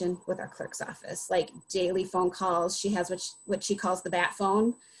communication with our clerk's office, like daily phone calls. She has what she calls the bat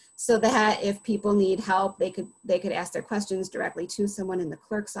phone, so that if people need help, they could ask their questions directly to someone in the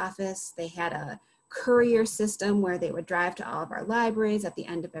clerk's office. They had a courier system where they would drive to all of our libraries at the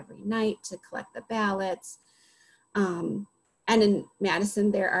end of every night to collect the ballots. And in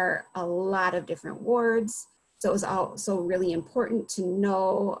Madison, there are a lot of different wards. So it was also really important to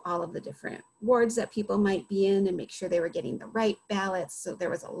know all of the different wards that people might be in and make sure they were getting the right ballots. So there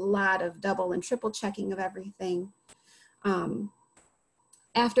was a lot of double and triple checking of everything.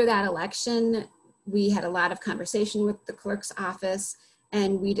 After that election, we had a lot of conversation with the clerk's office,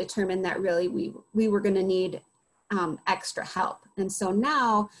 and we determined that really we were going to need extra help. And so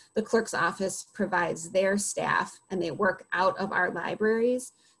now the clerk's office provides their staff, and they work out of our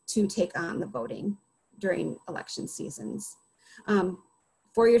libraries to take on the voting during election seasons.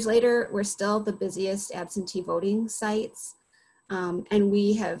 4 years later, we're still the busiest absentee voting sites, and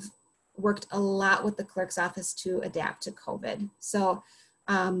we have worked a lot with the clerk's office to adapt to COVID. So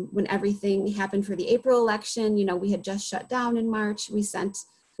when everything happened for the April election, we had just shut down in March. We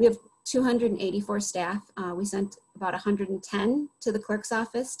have 284 staff. We sent about 110 to the clerk's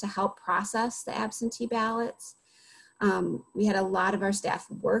office to help process the absentee ballots. We had a lot of our staff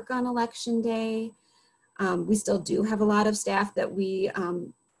work on election day. We still do have a lot of staff that we,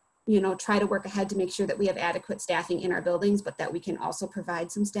 try to work ahead to make sure that we have adequate staffing in our buildings, but that we can also provide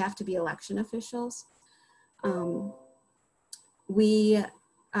some staff to be election officials. We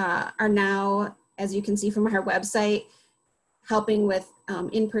are now, as you can see from our website, helping with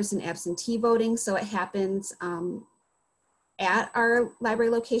in-person absentee voting. So it happens at our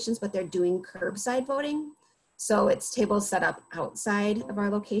library locations, but they're doing curbside voting. So it's tables set up outside of our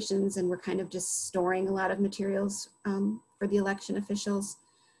locations, and we're kind of just storing a lot of materials for the election officials.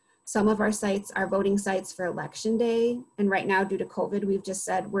 Some of our sites are voting sites for election day. And right now, due to COVID, we've just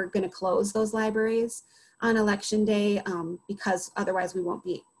said we're going to close those libraries on election day because otherwise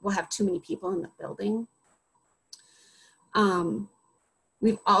we'll have too many people in the building.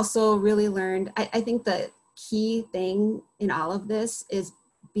 We've also really learned, I think the key thing in all of this is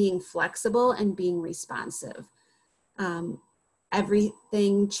being flexible and being responsive.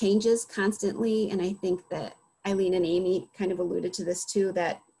 Everything changes constantly, and I think that Eileen and Amy kind of alluded to this too,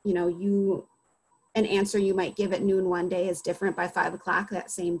 that an answer you might give at noon one day is different by 5 o'clock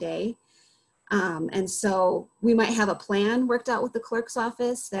that same day. And so we might have a plan worked out with the clerk's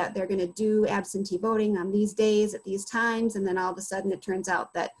office that they're going to do absentee voting on these days at these times, and then all of a sudden it turns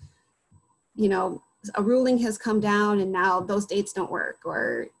out that a ruling has come down and now those dates don't work,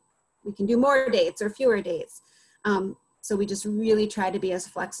 or we can do more dates or fewer dates. So we just really try to be as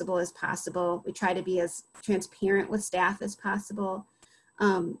flexible as possible. We try to be as transparent with staff as possible.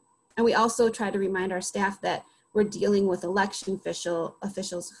 And we also try to remind our staff that we're dealing with election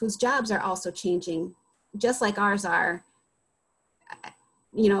officials whose jobs are also changing, just like ours are,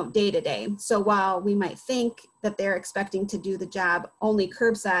 day to day. So while we might think that they're expecting to do the job only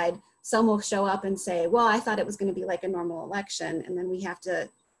curbside, some will show up and say, well, I thought it was going to be like a normal election. And then we have to,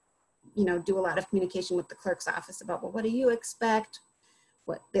 do a lot of communication with the clerk's office about, well, what do you expect?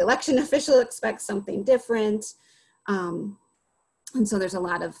 What the election official expects something different. And so there's a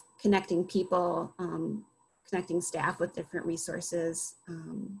lot of connecting people, connecting staff with different resources,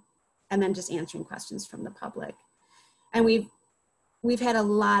 and then just answering questions from the public. And we've had a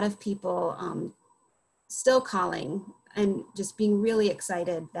lot of people still calling and just being really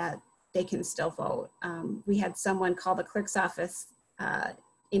excited that they can still vote. We had someone call the clerk's office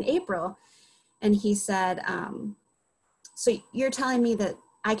in April, and he said, so you're telling me that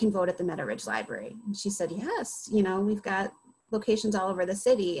I can vote at the Meadow Ridge Library? And she said, yes, we've got locations all over the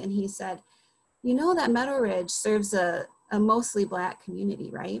city. And he said, that Meadow Ridge serves a mostly Black community,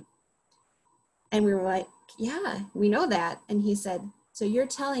 right? And we were like, yeah, we know that. And he said, so you're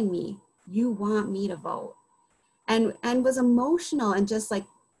telling me you want me to vote? And was emotional and just like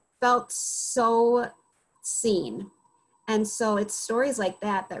felt so seen. And so it's stories like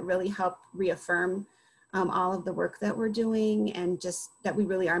that that really help reaffirm all of the work that we're doing, and just that we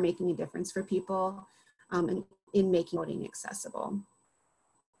really are making a difference for people in making voting accessible.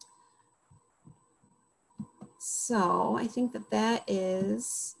 So I think that that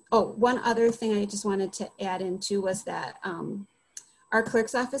is, oh, one other thing I just wanted to add into was that our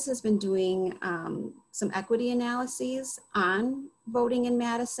clerk's office has been doing some equity analyses on voting in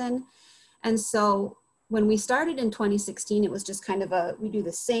Madison. And so when we started in 2016, it was just kind of we do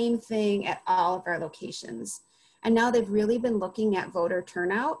the same thing at all of our locations. And now they've really been looking at voter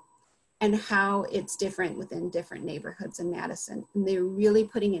turnout and how it's different within different neighborhoods in Madison. And they're really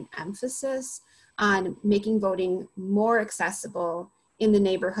putting an emphasis on making voting more accessible in the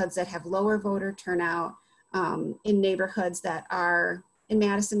neighborhoods that have lower voter turnout, in neighborhoods that are, in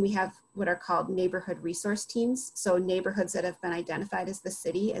Madison, we have what are called neighborhood resource teams. So neighborhoods that have been identified as the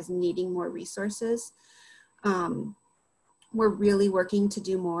city as needing more resources. We're really working to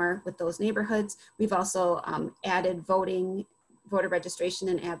do more with those neighborhoods. We've also added voter registration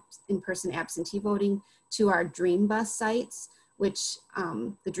and in-person absentee voting to our Dream Bus sites, which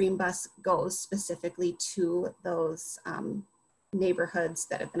the Dream Bus goes specifically to those neighborhoods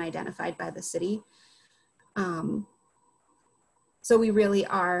that have been identified by the city. So we really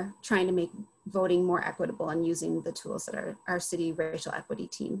are trying to make voting more equitable and using the tools that our city racial equity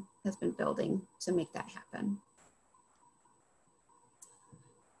team has been building to make that happen.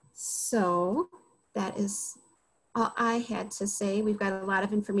 So that is all I had to say. We've got a lot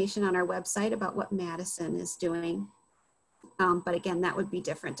of information on our website about what Madison is doing. But again, that would be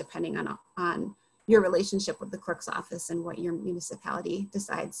different depending on your relationship with the clerk's office and what your municipality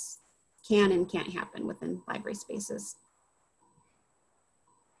decides can and can't happen within library spaces.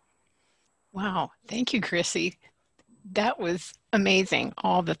 Wow, thank you, Krissy. That was amazing,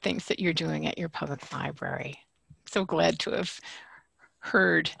 all the things that you're doing at your public library. So glad to have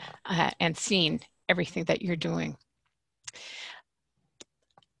heard and seen everything that you're doing.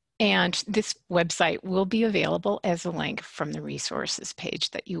 And this website will be available as a link from the resources page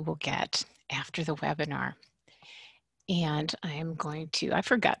that you will get after the webinar. And I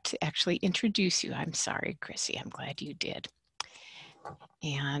forgot to actually introduce you. I'm sorry, Krissy, I'm glad you did.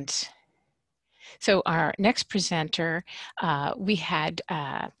 And so our next presenter, we had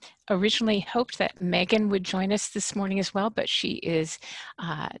originally hoped that Megan would join us this morning as well, but she is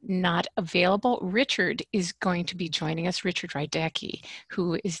not available. Richard is going to be joining us, Richard Rydecki,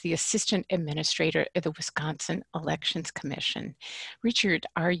 who is the Assistant Administrator of the Wisconsin Elections Commission. Richard,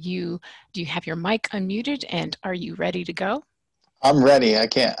 do you have your mic unmuted, and are you ready to go? I'm ready. I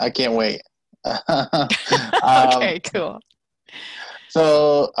can't wait. Okay, cool.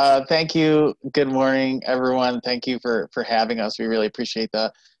 So thank you. Good morning, everyone. Thank you for having us. We really appreciate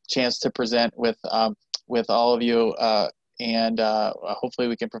the chance to present with all of you, and hopefully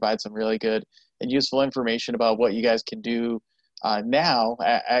we can provide some really good and useful information about what you guys can do now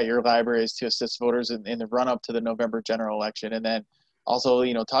at your libraries to assist voters in the run up to the November general election, and then also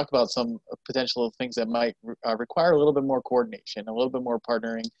talk about some potential things that might require a little bit more coordination, a little bit more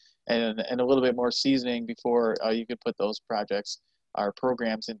partnering, and a little bit more seasoning before you could put those projects, our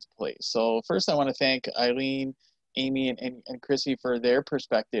programs, into place. So first I want to thank Eileen, Amy, and Krissy for their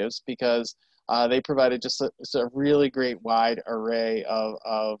perspectives, because they provided just a really great wide array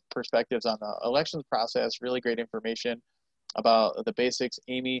of perspectives on the elections process, really great information about the basics.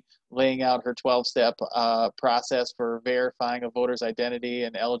 Amy laying out her 12-step process for verifying a voter's identity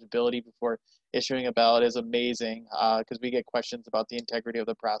and eligibility before issuing a ballot is amazing, because we get questions about the integrity of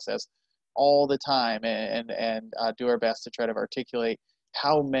the process all the time, and do our best to try to articulate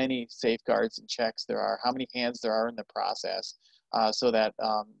how many safeguards and checks there are, how many hands there are in the process, so that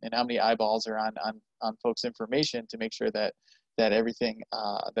and how many eyeballs are on folks' information to make sure that everything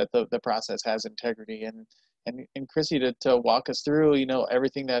that the process has integrity. And Krissy to walk us through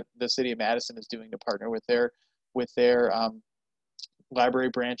everything that the city of Madison is doing to partner with their library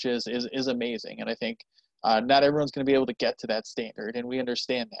branches is amazing. And I think not everyone's going to be able to get to that standard, and we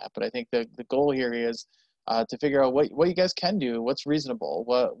understand that. But I think the goal here is to figure out what you guys can do, what's reasonable,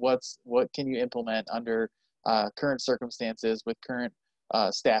 what can you implement under current circumstances with current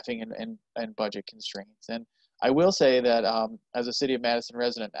staffing and budget constraints. And I will say that as a City of Madison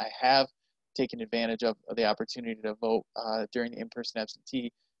resident, I have taken advantage of the opportunity to vote during the in-person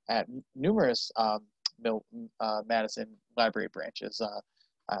absentee at numerous Madison library branches.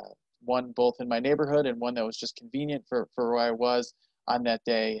 One both in my neighborhood and one that was just convenient for where I was on that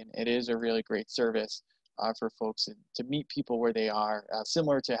day. And it is a really great service for folks to meet people where they are,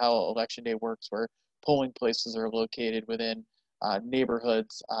 similar to how Election Day works, where polling places are located within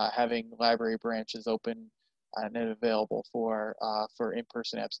neighborhoods. Having library branches open and available for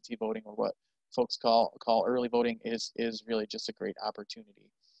in-person absentee voting, or what folks call early voting, is really just a great opportunity.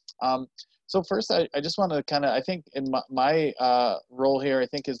 So first, I just want to kind of, I think in my role here, I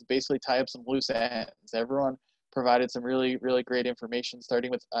think, is basically tie up some loose ends. Everyone provided some really great information,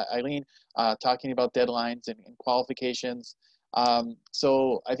 starting with Eileen talking about deadlines and qualifications.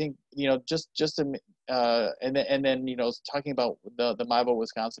 So I think, just to, and then talking about the My Vote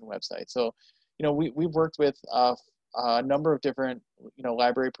Wisconsin website. So, we've worked with a number of different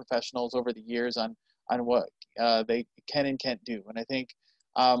library professionals over the years on what they can and can't do, and I think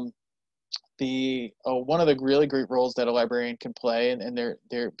one of the really great roles that a librarian can play, and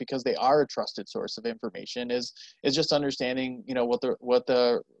they're because they are a trusted source of information, is just understanding what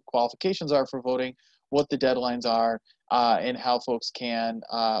the qualifications are for voting, what the deadlines are, and how folks can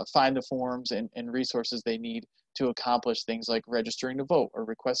find the forms and resources they need to accomplish things like registering to vote or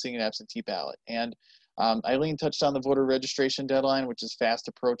requesting an absentee ballot. And Eileen touched on the voter registration deadline, which is fast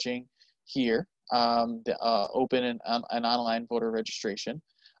approaching here, the open and online voter registration.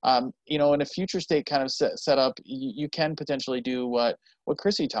 In a future state kind of set up, you can potentially do what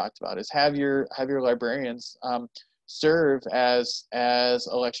Krissy talked about, is have your librarians serve as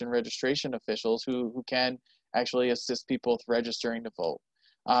election registration officials who can actually assist people with registering to vote.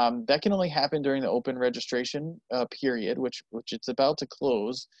 That can only happen during the open registration period, which it's about to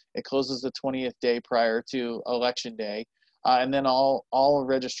close. It closes the 20th day prior to Election Day, and then all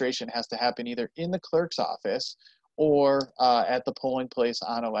registration has to happen either in the clerk's office or at the polling place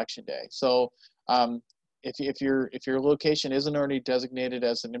on Election Day. So if your location isn't already designated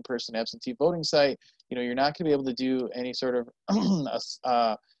as an in-person absentee voting site, you're not going to be able to do any sort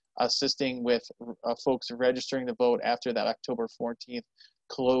of assisting with folks registering to vote after that October 14th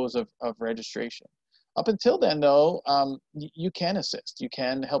close of registration. Up until then, though, you can assist. You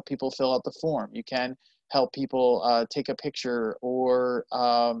can help people fill out the form. You can help people take a picture or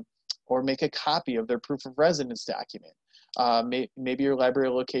make a copy of their proof of residence document. Maybe your library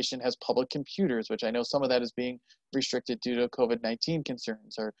location has public computers, which I know some of that is being restricted due to COVID-19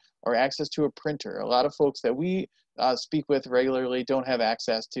 concerns, or access to a printer. A lot of folks that we speak with regularly don't have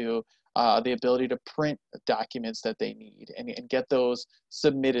access to the ability to print documents that they need and get those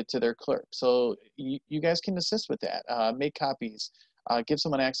submitted to their clerk. So you guys can assist with that. Make copies, give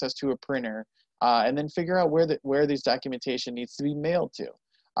someone access to a printer, and then figure out where this documentation needs to be mailed to.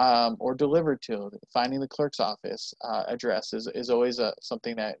 Or delivered to. Finding the clerk's office address is always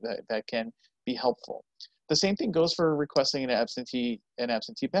something that can be helpful. The same thing goes for requesting an absentee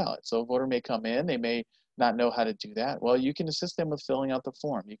ballot. So a voter may come in, they may not know how to do that. Well, you can assist them with filling out the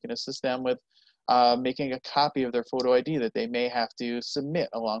form. You can assist them with making a copy of their photo ID that they may have to submit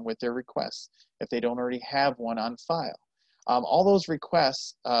along with their requests if they don't already have one on file. All those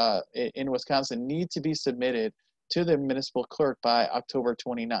requests in Wisconsin need to be submitted to the municipal clerk by October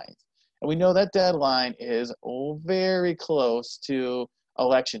 29th. And we know that deadline is very close to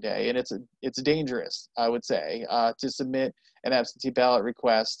Election Day, and it's dangerous, I would say, to submit an absentee ballot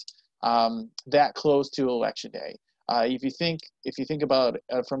request that close to Election Day. If you think about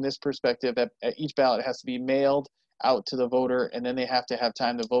from this perspective, that each ballot has to be mailed out to the voter, and then they have to have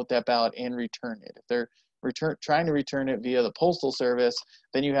time to vote that ballot and return it. If they're trying to return it via the postal service,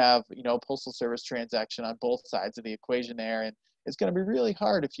 then you have postal service transaction on both sides of the equation there, and it's going to be really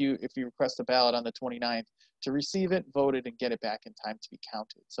hard if you request a ballot on the 29th to receive it, vote it, and get it back in time to be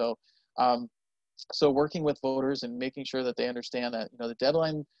counted. So so working with voters and making sure that they understand that the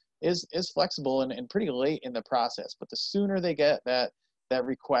deadline is flexible and pretty late in the process, but the sooner they get that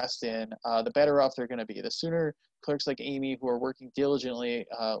request in, the better off they're going to be. The sooner clerks like Amy, who are working diligently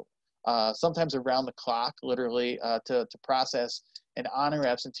sometimes around the clock, literally, to process and honor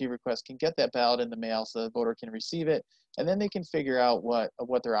absentee requests, can get that ballot in the mail so the voter can receive it, and then they can figure out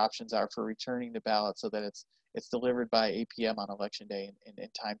what their options are for returning the ballot so that it's delivered by 8 p.m. on Election Day and in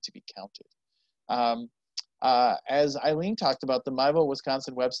time to be counted. As Eileen talked about, the My Vote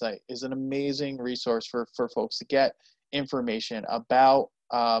Wisconsin website is an amazing resource for folks to get information about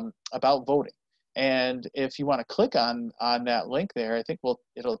voting. And if you want to click on that link there, I think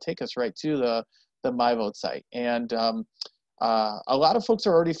it'll take us right to the My Vote site. And a lot of folks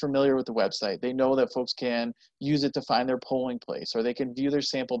are already familiar with the website. They know that folks can use it to find their polling place, or they can view their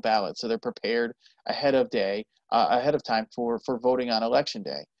sample ballot so they're prepared ahead of time for voting on Election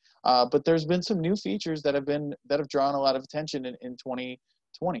Day. But there's been some new features that have drawn a lot of attention in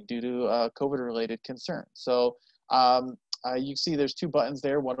 2020 due to COVID-related concerns. So you see there's two buttons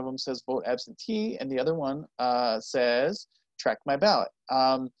there. One of them says vote absentee, and the other one says track my ballot.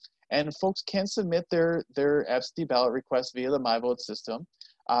 And folks can submit their absentee ballot request via the My Vote system.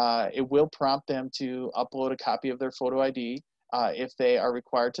 It will prompt them to upload a copy of their photo ID if they are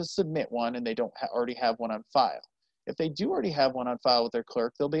required to submit one and they don't already have one on file. If they do already have one on file with their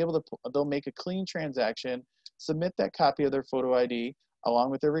clerk, they'll make a clean transaction, submit that copy of their photo ID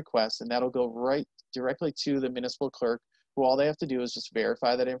along with their request, and that'll go right directly to the municipal clerk, who all they have to do is just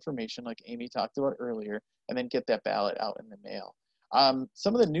verify that information like Amy talked about earlier, and then get that ballot out in the mail.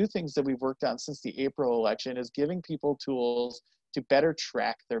 Some of the new things that we've worked on since the April election is giving people tools to better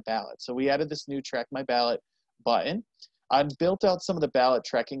track their ballot. So we added this new Track My Ballot button. I've built out some of the ballot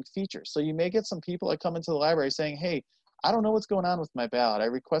tracking features. So you may get some people that come into the library saying, hey, I don't know what's going on with my ballot. I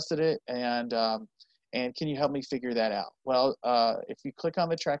requested it, and can you help me figure that out? Well, if you click on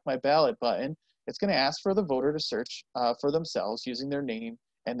the Track My Ballot button, it's going to ask for the voter to search for themselves using their name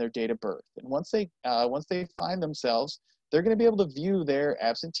and their date of birth. And once they find themselves, they're going to be able to view their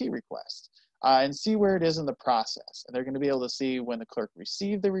absentee request and see where it is in the process. And they're going to be able to see when the clerk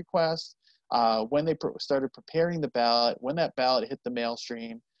received the request, when they started preparing the ballot, when that ballot hit the mail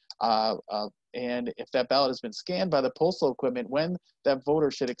stream, and if that ballot has been scanned by the postal equipment, when that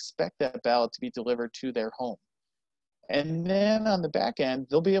voter should expect that ballot to be delivered to their home. And then on the back end,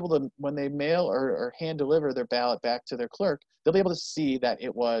 they'll be able to, when they mail or hand deliver their ballot back to their clerk, they'll be able to see that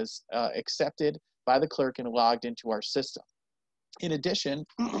it was accepted by the clerk and logged into our system. In addition,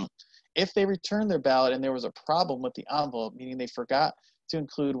 if they return their ballot and there was a problem with the envelope, meaning they forgot to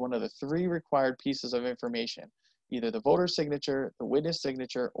include one of the 3 required pieces of information, either the voter signature, the witness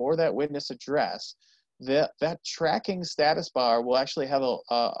signature, or that witness address, that tracking status bar will actually have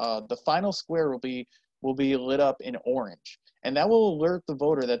the final square will be lit up in orange. And that will alert the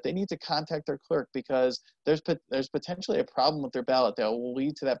voter that they need to contact their clerk because there's potentially a problem with their ballot that will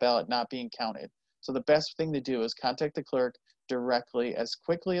lead to that ballot not being counted. So the best thing to do is contact the clerk directly as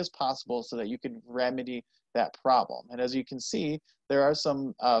quickly as possible so that you can remedy that problem. And as you can see, there are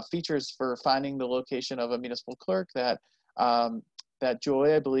some features for finding the location of a municipal clerk that that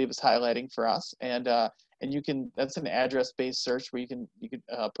Joy, I believe, is highlighting for us. And you can, that's an address-based search where you can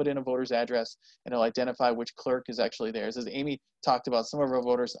put in a voter's address and it'll identify which clerk is actually there. As Amy talked about, some of our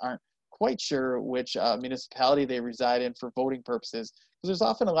voters aren't quite sure which municipality they reside in for voting purposes, because there's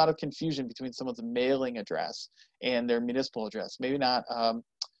often a lot of confusion between someone's mailing address and their municipal address. Maybe not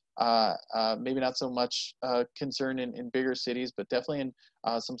so much concern in bigger cities, but definitely in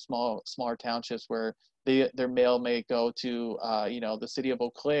some smaller townships where their mail may go to the city of Eau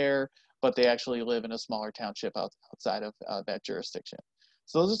Claire, but they actually live in a smaller township outside of that jurisdiction.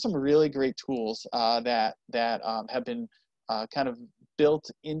 So those are some really great tools that have been kind of built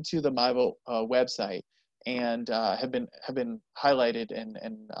into the MyVote website and have been highlighted, and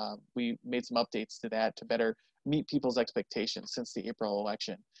we made some updates to that to better meet people's expectations since the April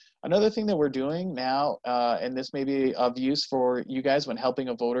election. Another thing that we're doing now, and this may be of use for you guys when helping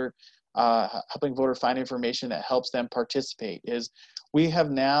a voter find information that helps them participate, is we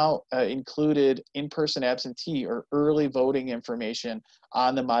have now included in-person absentee or early voting information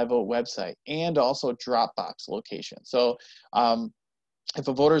on the MyVote website, and also Dropbox location. So if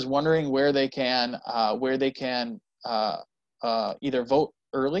a voter is wondering where they can either vote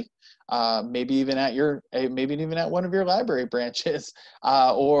early, maybe even at one of your library branches,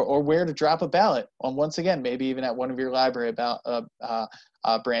 or where to drop a ballot, and once again, maybe even at one of your library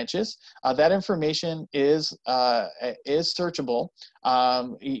branches. That information is searchable.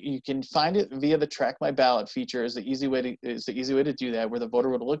 You can find it via the Track My Ballot feature. Is the easy way to do that, where the voter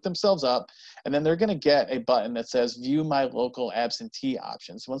would look themselves up, and then they're going to get a button that says View My Local Absentee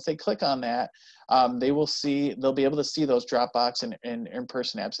Options. Once they click on that, they'll be able to see those Dropbox and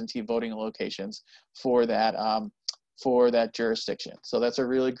in-person absentee voting locations for that jurisdiction. So that's a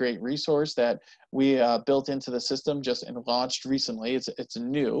really great resource that we built into the system just and launched recently. It's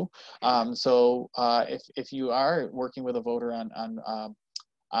new. So if you are working with a voter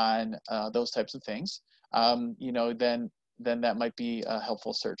on those types of things, then that might be a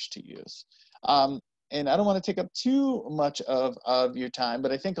helpful search to use. And I don't want to take up too much of your time,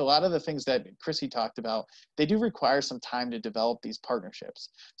 but I think a lot of the things that Krissy talked about, they do require some time to develop these partnerships.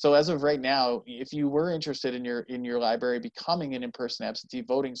 So as of right now, if you were interested in your library becoming an in-person absentee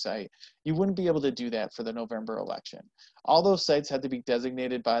voting site, you wouldn't be able to do that for the November election. All those sites had to be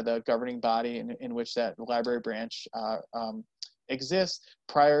designated by the governing body in which that library branch exists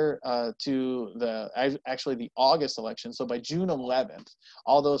prior to the August election. So by June 11th,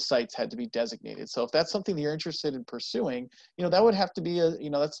 all those sites had to be designated. So if that's something that you're interested in pursuing, that would have to be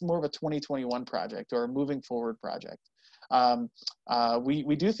that's more of a 2021 project or a moving forward project.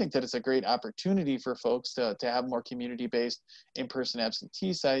 We do think that it's a great opportunity for folks to have more community-based in-person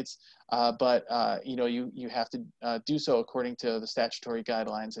absentee sites, but you have to do so according to the statutory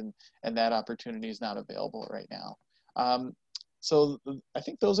guidelines, and that opportunity is not available right now. So I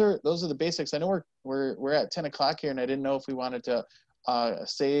think those are the basics. I know we're at 10 o'clock here, and I didn't know if we wanted to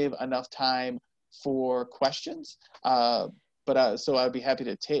save enough time for questions. So I'd be happy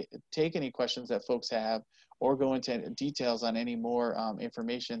to take any questions that folks have, or go into details on any more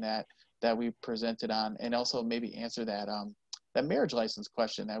information that we presented on, and also maybe answer that marriage license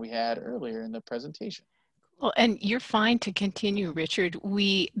question that we had earlier in the presentation. Well, and you're fine to continue, Richard.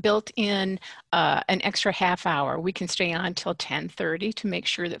 We built in an extra half hour. We can stay on till 10:30 to make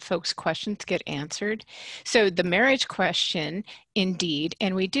sure that folks' questions get answered. So the marriage question, indeed,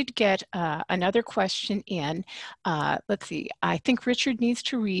 and we did get another question in. Let's see, I think Richard needs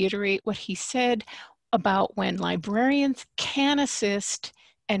to reiterate what he said about when librarians can assist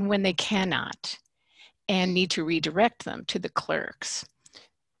and when they cannot, and need to redirect them to the clerks.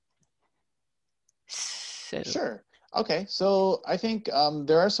 So. Sure. Okay. So I think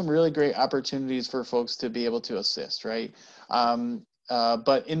there are some really great opportunities for folks to be able to assist, right?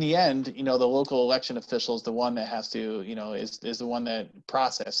 But in the end, the local election official is the one that has to, is the one that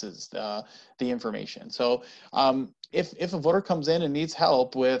processes the information. So if a voter comes in and needs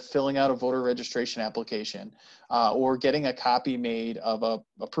help with filling out a voter registration application, or getting a copy made of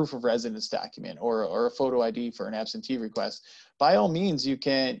a proof of residence document, or a photo ID for an absentee request, by all means, you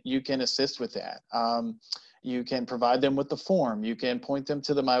can assist with that. You can provide them with the form. You can point them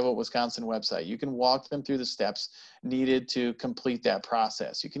to the My Vote Wisconsin website. You can walk them through the steps needed to complete that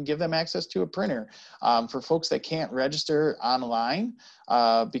process. You can give them access to a printer. For folks that can't register online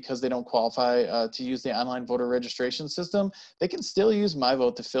because they don't qualify to use the online voter registration system, they can still use My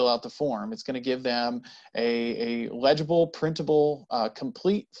Vote to fill out the form. It's going to give them a legible, printable,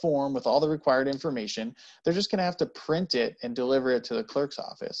 complete form with all the required information. They're just going to have to print it and deliver it to the clerk's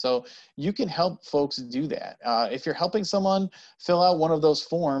office. So you can help folks do that. If you're helping someone fill out one of those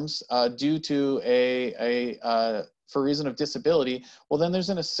forms due to for reason of disability, well, then there's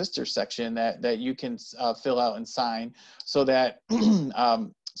an assister section that you can fill out and sign, so that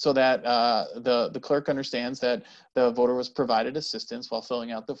the clerk understands that the voter was provided assistance while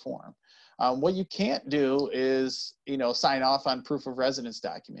filling out the form. What you can't do is, sign off on proof of residence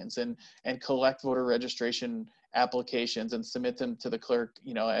documents and collect voter registration applications and submit them to the clerk,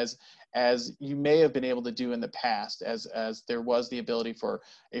 as you may have been able to do in the past, as there was the ability for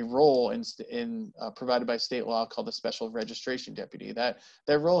a role in provided by state law called the special registration deputy. That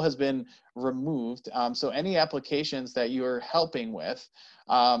role has been removed. So any applications that you're helping with,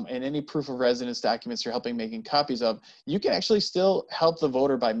 and any proof of residence documents you're helping making copies of, you can actually still help the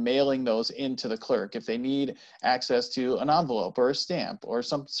voter by mailing those into the clerk if they need access to an envelope or a stamp or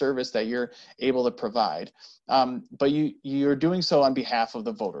some service that you're able to provide. But you're doing so on behalf of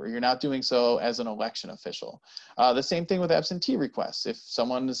the voter. You're not doing so as an election official. The same thing with absentee requests. If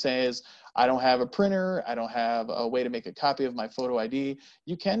someone says, I don't have a printer, I don't have a way to make a copy of my photo ID,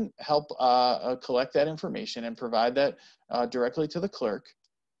 you can help collect that information and provide that directly to the clerk.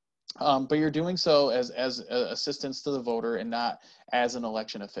 But you're doing so as assistance to the voter and not as an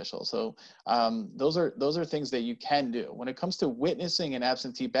election official. So those are things that you can do. When it comes to witnessing an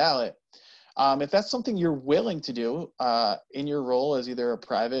absentee ballot, if that's something you're willing to do in your role as either a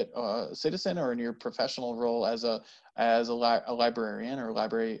private citizen or in your professional role as a librarian or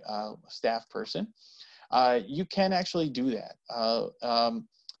library staff person, you can actually do that.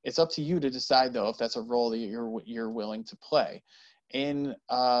 It's up to you to decide, though, if that's a role that you're willing to play. In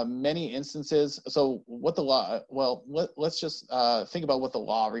many instances, so what the law, well, let's just think about what the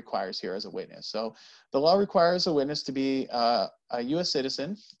law requires here as a witness. So the law requires a witness to be a U.S.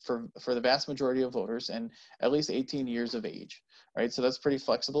 citizen for the vast majority of voters and at least 18 years of age, right? So that's pretty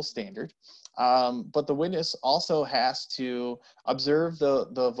flexible standard. But the witness also has to observe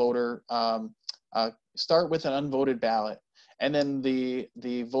the voter, start with an unvoted ballot, and then the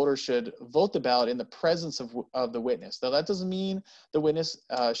voter should vote the ballot in the presence of the witness. Now that doesn't mean the witness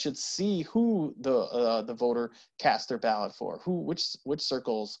should see who the voter cast their ballot for, which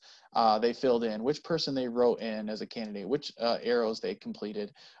circles they filled in, which person they wrote in as a candidate, which arrows they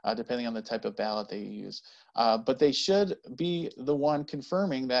completed, depending on the type of ballot they use. But they should be the one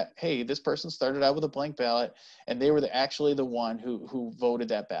confirming that, hey, this person started out with a blank ballot and they were actually the one who voted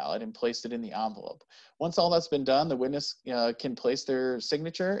that ballot and placed it in the envelope. Once all that's been done, the witness can place their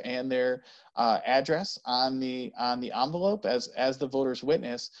signature and their address on the envelope as the voter's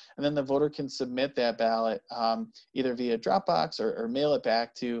witness, and then the voter can submit that ballot either via Dropbox or mail it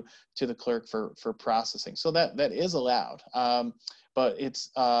back to the clerk for processing. So that is allowed. But it's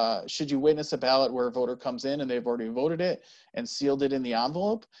should you witness a ballot where a voter comes in and they've already voted it and sealed it in the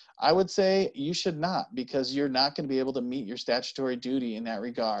envelope? I would say you should not, because you're not going to be able to meet your statutory duty in that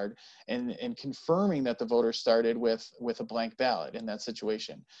regard and confirming that the voter started with a blank ballot in that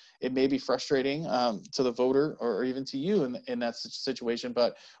situation. It may be frustrating to the voter or even to you in that situation,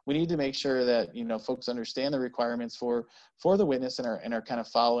 but we need to make sure that, you know, folks understand the requirements for the witness and are kind of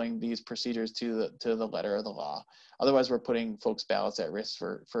following these procedures to the letter of the law. Otherwise, we're putting folks' ballots at risk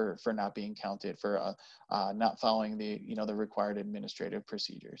for not being counted, for not following the required administrative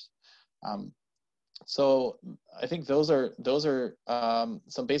procedures. So I think those are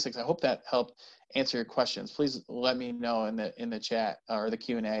some basics. I hope that helped answer your questions. Please let me know in the chat or the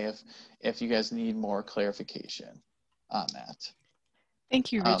Q&A if you guys need more clarification on that.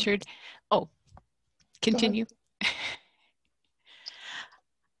 Thank you, Richard. Oh, continue.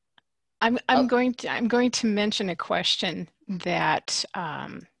 I'm going to mention a question that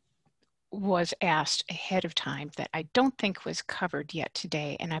was asked ahead of time that I don't think was covered yet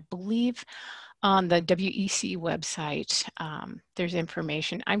today, and I believe on the WEC website there's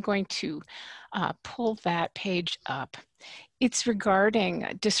information. I'm going to pull that page up. It's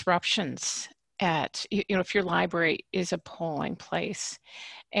regarding disruptions at, if your library is a polling place,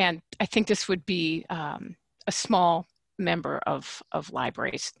 and I think this would be a small member of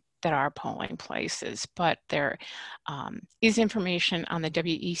libraries that are polling places, but there is information on the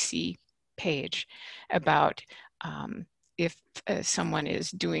WEC page about if someone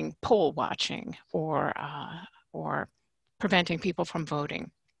is doing poll watching or preventing people from voting.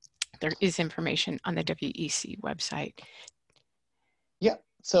 There is information on the WEC website. Yeah,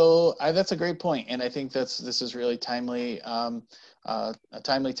 so that's a great point, and I think this is really timely, a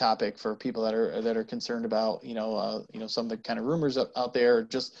timely topic for people that are concerned about some of the kind of rumors out there,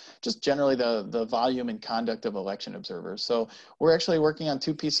 just generally the volume and conduct of election observers. So we're actually working on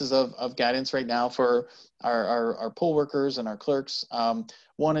two pieces of guidance right now for our poll workers and our clerks.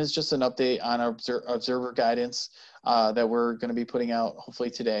 One is just an update on our observer guidance that we're going to be putting out hopefully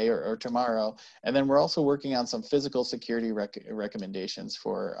today or tomorrow. And then we're also working on some physical security recommendations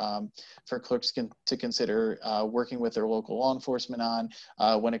for clerks to consider working with their local law enforcement on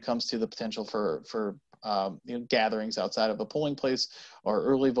when it comes to the potential for gatherings outside of a polling place or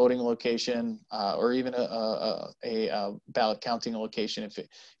early voting location, or even a ballot counting location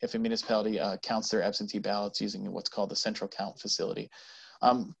if a municipality counts their absentee ballots using what's called the central count facility.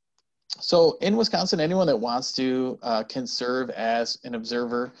 So in Wisconsin, anyone that wants to can serve as an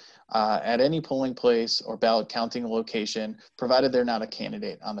observer at any polling place or ballot counting location, provided they're not a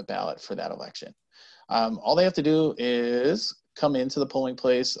candidate on the ballot for that election. All they have to do is come into the polling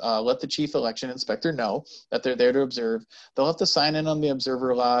place, let the chief election inspector know that they're there to observe. They'll have to sign in on the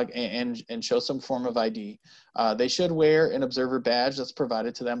observer log and show some form of ID. They should wear an observer badge that's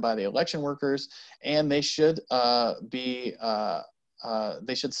provided to them by the election workers, and they should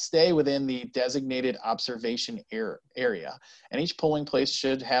they should stay within the designated observation area. And each polling place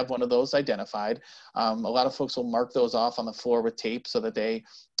should have one of those identified. A lot of folks will mark those off on the floor with tape so that they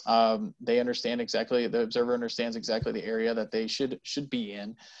understand exactly, the observer understands exactly the area that they should be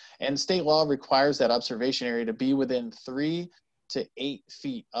in. And state law requires that observation area to be within 3 to 8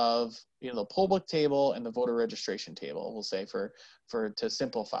 feet of the poll book table and the voter registration table, we'll say, to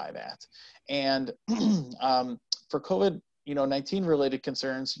simplify that. And for COVID-19 related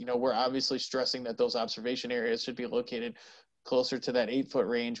concerns, we're obviously stressing that those observation areas should be located closer to that 8-foot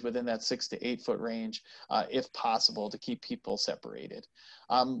range, within that 6 to 8 foot range, if possible, to keep people separated.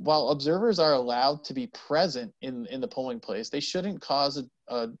 While observers are allowed to be present in the polling place, they shouldn't cause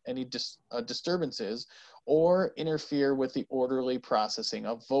any disturbances or interfere with the orderly processing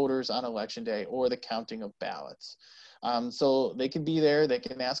of voters on election day or the counting of ballots. So they can be there, they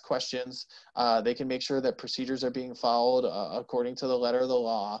can ask questions, they can make sure that procedures are being followed according to the letter of the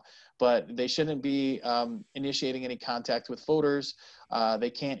law, but they shouldn't be initiating any contact with voters. They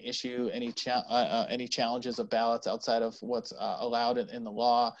can't issue any challenges of ballots outside of what's allowed in the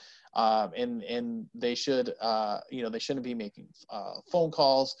law. And they should, they shouldn't be making phone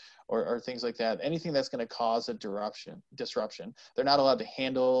calls or things like that. Anything that's going to cause a disruption. They're not allowed to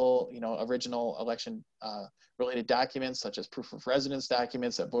handle, original election related documents such as proof of residence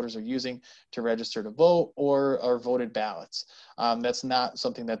documents that voters are using to register to vote or voted ballots. That's not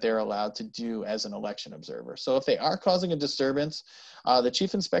something that they're allowed to do as an election observer. So if they are causing a disturbance, the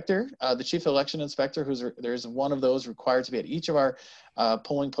chief inspector, the chief election inspector, there's one of those required to be at each of our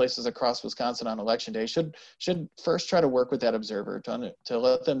polling places across Wisconsin on election day, should first try to work with that observer to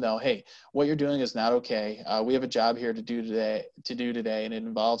let them know, hey, what you're doing is not okay. We have a job here to do today, and it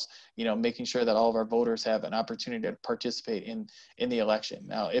involves, making sure that all of our voters have an opportunity to participate in the election.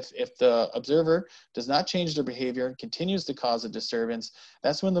 Now, if the observer does not change their behavior and continues to cause a disturbance,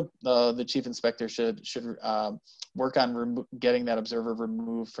 that's when the chief inspector should work on getting that observer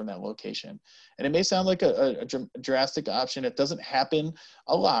removed from that location. And it may sound like a drastic option. It doesn't happen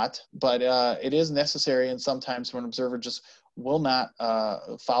a lot, but it is necessary. And sometimes when an observer just will not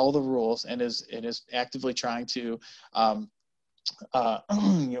follow the rules and is actively trying to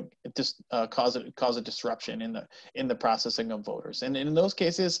cause a disruption in the processing of voters. And in those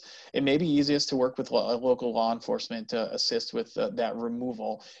cases, it may be easiest to work with local law enforcement to assist with that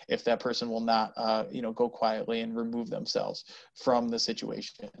removal if that person will not go quietly and remove themselves from the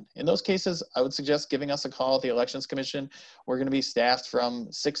situation. In those cases, I would suggest giving us a call at the Elections Commission. We're going to be staffed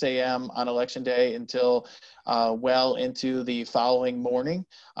from 6 a.m. on election day until well into the following morning,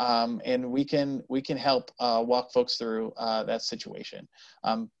 and we can help walk folks through that situation.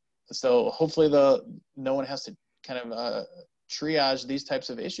 So hopefully no one has to kind of triage these types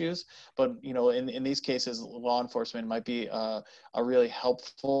of issues, but in these cases, law enforcement might be a really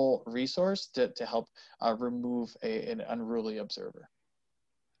helpful resource to help remove an unruly observer.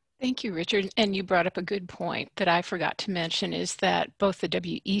 Thank you, Richard. And you brought up a good point that I forgot to mention, is that both the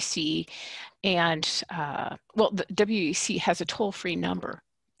WEC and, the WEC has a toll-free number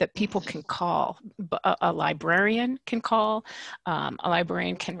that people can call. A librarian can call. A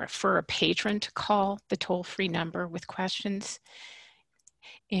librarian can refer a patron to call the toll-free number with questions.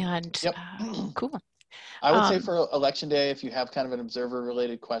 And yep. Cool. I would say for election day, if you have kind of an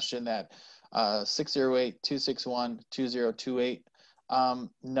observer-related question, that 608-261-2028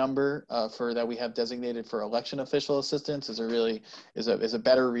 number for that we have designated for election official assistance is a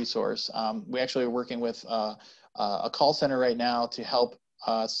better resource. We actually are working with a call center right now to help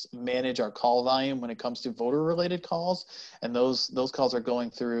us manage our call volume when it comes to voter related calls, and those calls are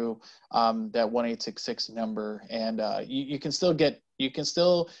going through that 1-866 number, and you can still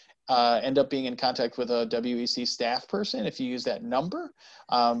end up being in contact with a WEC staff person if you use that number,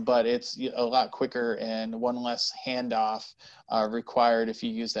 but it's a lot quicker and one less handoff required if you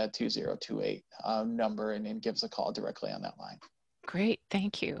use that 2028 number and gives a call directly on that line. Great,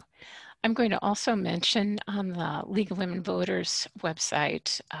 thank you. I'm going to also mention on the League of Women Voters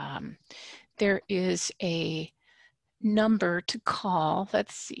website, there is a number to call.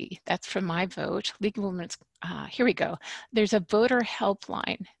 Let's see, that's from my vote. League of Women's, here we go. There's a voter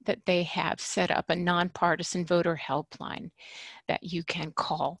helpline that they have set up, a nonpartisan voter helpline that you can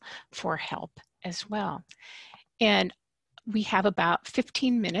call for help as well. And we have about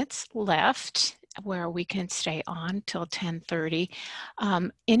 15 minutes left where we can stay on till 10:30.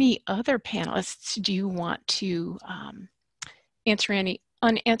 Any other panelists, do you want to answer any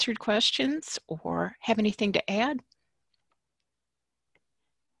unanswered questions or have anything to add?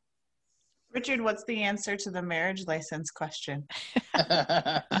 Richard, what's the answer to the marriage license question?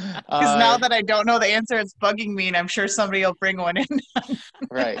 Because now that I don't know the answer, it's bugging me, and I'm sure somebody will bring one in.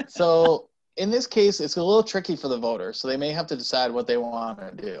 Right. So in this case, it's a little tricky for the voter, so they may have to decide what they want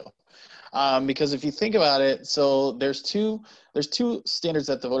to do. Because if you think about it, so there's two standards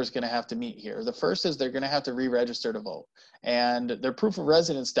that the voter's going to have to meet here. The first is they're going to have to re-register to vote, and their proof of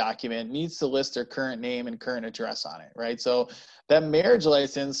residence document needs to list their current name and current address on it, right? So that marriage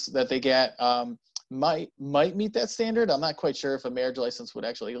license that they get might meet that standard. I'm not quite sure if a marriage license would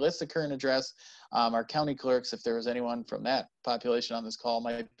actually list the current address. Our county clerks, if there was anyone from that population on this call,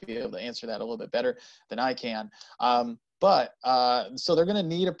 might be able to answer that a little bit better than I can. But so they're going to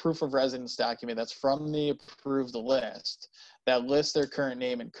need a proof of residence document that's from the approved list that lists their current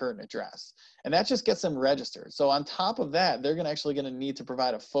name and current address. And that just gets them registered. So on top of that, they're actually going to need to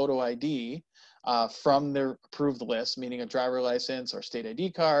provide a photo ID from their approved list, meaning a driver license or state ID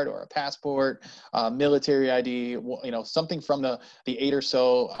card or a passport, military ID, something from the 8 or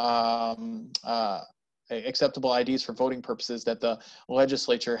so acceptable IDs for voting purposes that the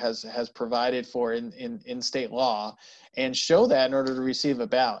legislature has provided for in state law, and show that in order to receive a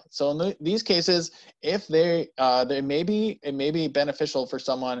ballot. So in these cases, if it may be beneficial for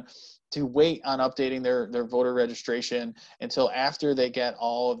someone to wait on updating their voter registration until after they get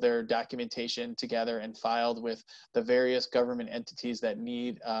all of their documentation together and filed with the various government entities that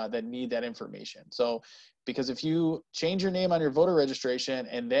need that information. So, because if you change your name on your voter registration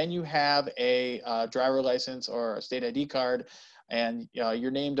and then you have a driver license or a state ID card, and your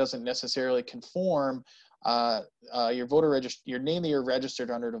name doesn't necessarily conform your name that you're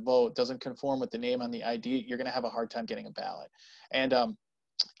registered under to vote doesn't conform with the name on the ID, you're going to have a hard time getting a ballot. And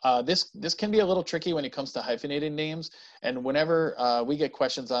this can be a little tricky when it comes to hyphenated names. And whenever we get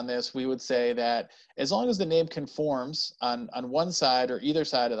questions on this, we would say that as long as the name conforms on one side or either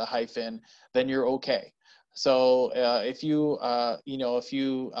side of the hyphen, then you're okay. So if you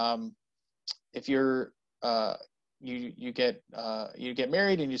get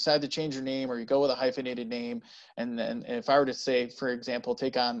married and you decide to change your name, or you go with a hyphenated name, and then if I were to say, for example,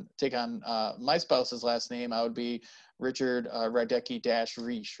 take on my spouse's last name, I would be Richard Rydecki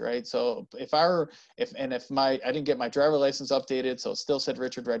 -Reich, right? So if I didn't get my driver license updated, so it still said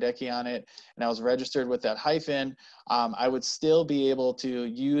Richard Rydecki on it, and I was registered with that hyphen, I would still be able to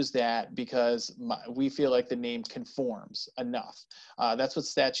use that because we feel like the name conforms enough. That's what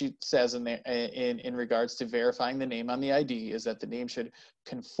statute says in regards to verifying the name on the ID, is that the name should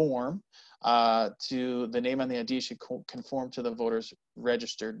conform to the name on the ID should conform to the voter's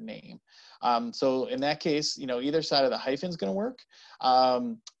registered name. So in that case, either side of the hyphen is going to work.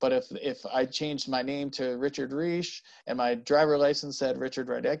 But if I changed my name to Richard Reich and my driver license said Richard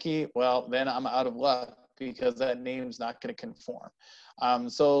Rydecki, well, then I'm out of luck because that name's not going to conform.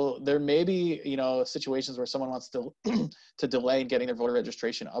 So there may be, situations where someone wants to to delay getting their voter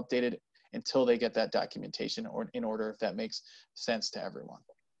registration updated until they get that documentation in order, if that makes sense to everyone.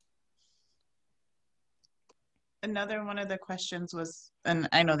 Another one of the questions was, and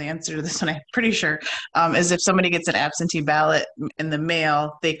I know the answer to this one, I'm pretty sure, is if somebody gets an absentee ballot in the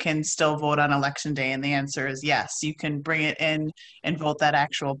mail, they can still vote on election day. And the answer is yes. You can bring it in and vote that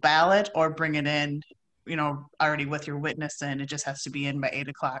actual ballot, or bring it in, already with your witness in. It just has to be in by 8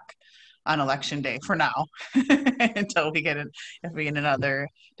 o'clock on election day for now until we get another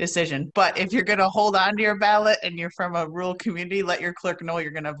decision. But if you're going to hold on to your ballot and you're from a rural community, let your clerk know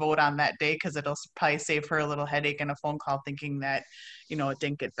you're going to vote on that day, because it'll probably save her a little headache and a phone call thinking that it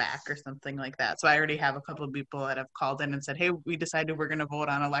didn't get back or something like that. So I already have a couple of people that have called in and said, hey, we decided we're going to vote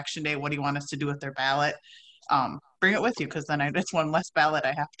on election day, what do you want us to do with their ballot? Bring it with you, because then it's one less ballot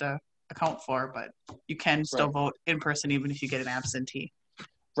I have to account for. But you can still vote in person even if you get an absentee.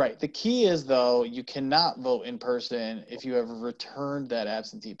 Right. The key is, though, you cannot vote in person if you have returned that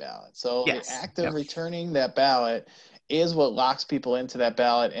absentee ballot. So yes. The act of returning that ballot is what locks people into that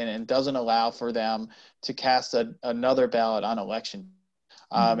ballot and doesn't allow for them to cast another ballot on election.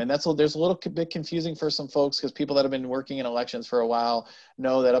 And there's a little bit confusing for some folks, because people that have been working in elections for a while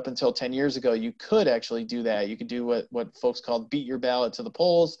know that up until 10 years ago, you could actually do that. You could do what folks called beat your ballot to the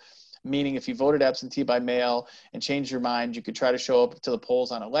polls. Meaning if you voted absentee by mail and changed your mind, you could try to show up to the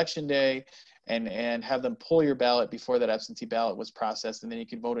polls on election day and have them pull your ballot before that absentee ballot was processed, and then you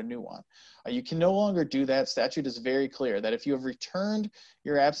can vote a new one. You can no longer do that. Statute is very clear that if you have returned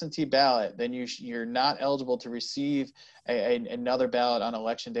your absentee ballot, then you're not eligible to receive another ballot on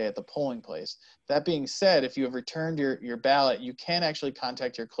election day at the polling place. That being said, if you have returned your ballot, you can actually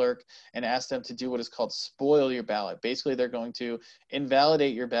contact your clerk and ask them to do what is called spoil your ballot. Basically, they're going to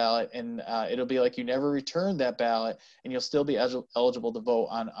invalidate your ballot, and it'll be like you never returned that ballot, and you'll still be eligible to vote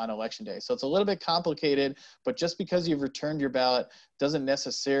on election day. So it's a little bit complicated, but just because you've returned your ballot doesn't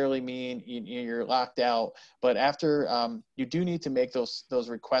necessarily mean you're locked out. But after you do need to make those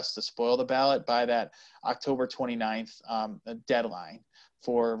requests to spoil the ballot by that October 29th deadline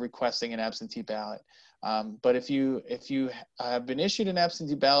for requesting an absentee ballot. But if you have been issued an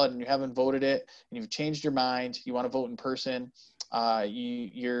absentee ballot and you haven't voted it and you've changed your mind, you want to vote in person,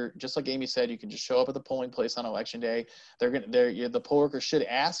 you're just like Amy said, you can just show up at the polling place on election day. The poll worker should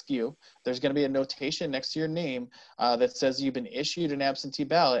ask you. There's going to be a notation next to your name that says you've been issued an absentee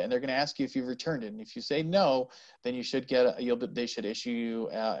ballot, and they're going to ask you if you've returned it. And if you say no, then you should they should issue you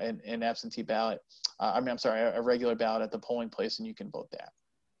an absentee ballot. A regular ballot at the polling place, and you can vote that.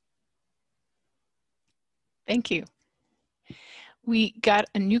 Thank you. We got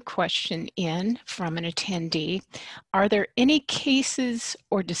a new question in from an attendee. Are there any cases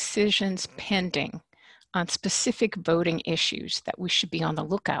or decisions pending on specific voting issues that we should be on the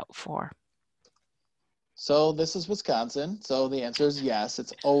lookout for? So this is Wisconsin. So the answer is yes.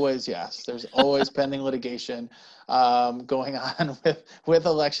 It's always yes. There's always pending litigation going on with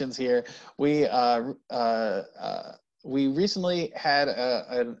elections here. We recently had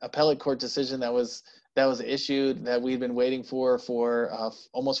an appellate court decision that was issued that we've been waiting for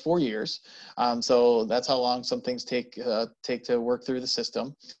almost 4 years. So that's how long some things take to work through the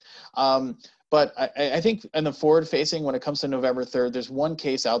system. But I think in the forward facing, when it comes to November 3rd, there's one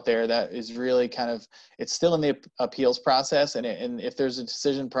case out there that is really it's still in the appeals process. And if there's a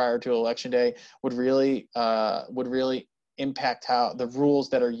decision prior to election day, would really impact how the rules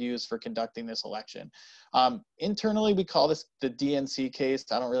that are used for conducting this election. Internally, we call this the DNC case.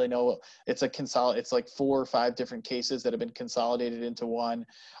 I don't really know. It's it's like 4 or 5 different cases that have been consolidated into one.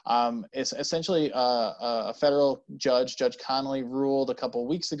 It's essentially a federal judge, Judge Connolly, ruled a couple of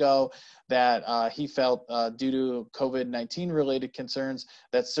weeks ago that he felt due to COVID-19 related concerns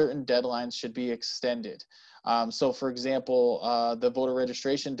that certain deadlines should be extended. So for example, the voter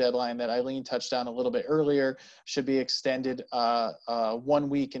registration deadline that Eileen touched on a little bit earlier should be extended 1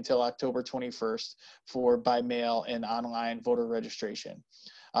 week until October 21st for by mail and online voter registration.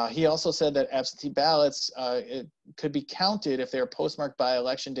 He also said that absentee ballots it could be counted if they are postmarked by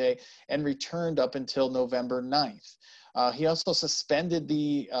Election Day and returned up until November 9th. He also suspended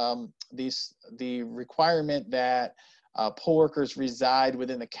the requirement that poll workers reside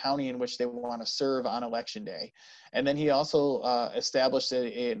within the county in which they want to serve on Election Day. And then he also established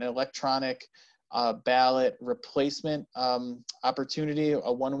an electronic ballot replacement opportunity, a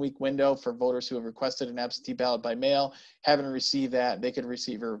 1-week window for voters who have requested an absentee ballot by mail. Haven't received that, they could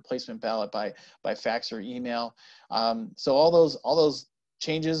receive a replacement ballot by fax or email. So all those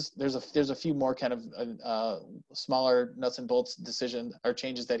changes, there's a few more kind of smaller nuts and bolts decision or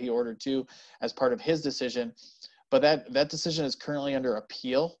changes that he ordered too as part of his decision. But that decision is currently under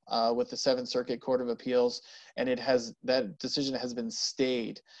appeal with the 7th Circuit Court of Appeals, and that decision has been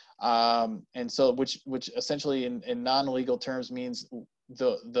stayed. And so, which essentially in non-legal terms means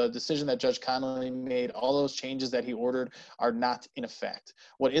the decision that Judge Connolly made, all those changes that he ordered are not in effect.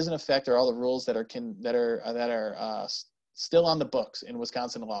 What is in effect are all the rules that are still on the books in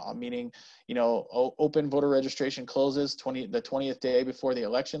Wisconsin law, meaning, open voter registration closes the 20th day before the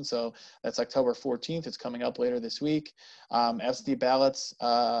election. So that's October 14th. It's coming up later this week. Absentee ballots,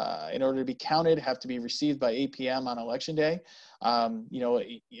 in order to be counted, have to be received by 8 p.m. on Election Day.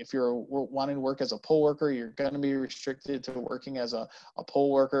 If you're wanting to work as a poll worker, you're going to be restricted to working as a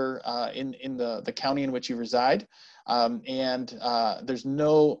poll worker in the county in which you reside. There's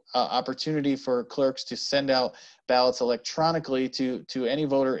no opportunity for clerks to send out ballots electronically to any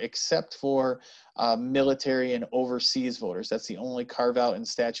voter except for military and overseas voters. That's the only carve out in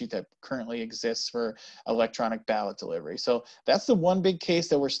statute that currently exists for electronic ballot delivery. So that's the one big case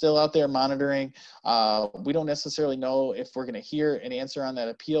that we're still out there monitoring. We don't necessarily know if we're going to hear an answer on that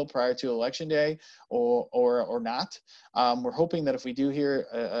appeal prior to Election Day or not. We're hoping that if we do hear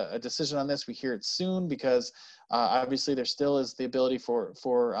a decision on this, we hear it soon, because obviously there still is the ability for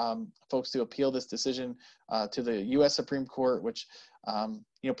folks to appeal this decision to the U.S. Supreme Court, which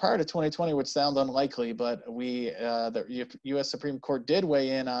prior to 2020, which sounds unlikely, but the U.S. Supreme Court did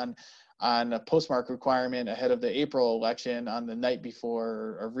weigh in on a postmark requirement ahead of the April election on the night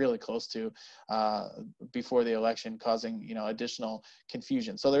before, or really close to before the election, causing additional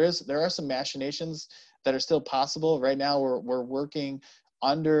confusion. So there are some machinations that are still possible. Right now, we're working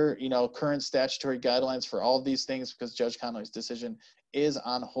under current statutory guidelines for all of these things, because Judge Connolly's decision is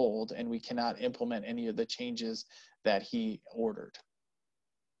on hold and we cannot implement any of the changes that he ordered.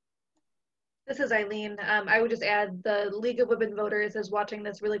 This is Eileen. I would just add the League of Women Voters is watching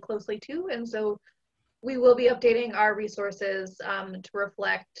this really closely too, and so we will be updating our resources to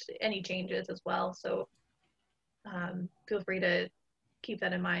reflect any changes as well. So feel free to keep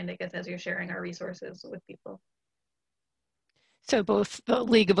that in mind, I guess, as you're sharing our resources with people. So both the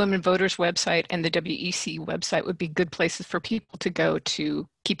League of Women Voters website and the WEC website would be good places for people to go to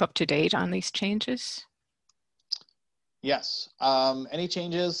keep up to date on these changes? Yes. Any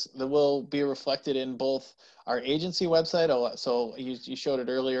changes that will be reflected in both our agency website, so you showed it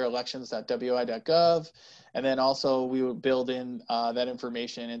earlier, elections.wi.gov, and then also we would build in that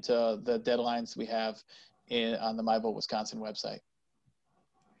information into the deadlines we have on the My Vote Wisconsin website.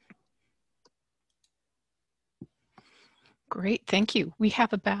 Great, thank you. We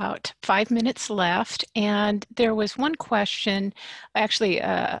have about 5 minutes left, and there was one question, actually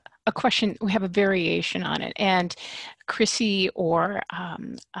a question, we have a variation on it, and Krissy or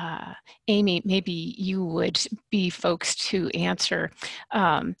Amy, maybe you would be folks to answer.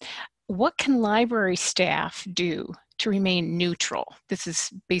 What can library staff do to remain neutral? This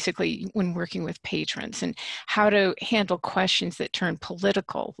is basically when working with patrons, and how to handle questions that turn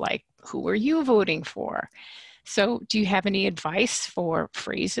political, like who are you voting for? So do you have any advice for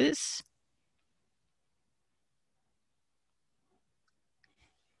phrases?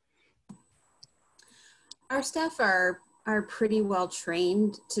 Our staff are pretty well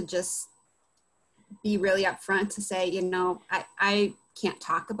trained to just be really upfront to say, I can't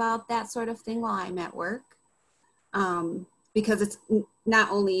talk about that sort of thing while I'm at work. Because it's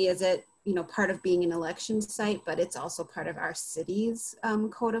not only is it, part of being an election site, but it's also part of our city's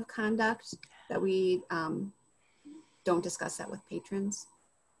code of conduct that we don't discuss that with patrons.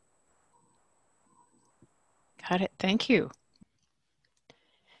 Got it. Thank you.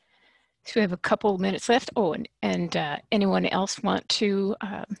 So we have a couple minutes left. Oh, and anyone else want to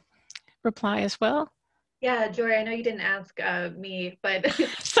reply as well? Yeah, Joy, I know you didn't ask me, but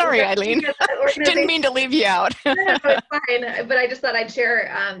sorry, Eileen. Didn't mean to leave you out. No, it's fine. But I just thought I'd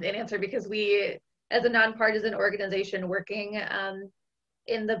share an answer because we, as a nonpartisan organization working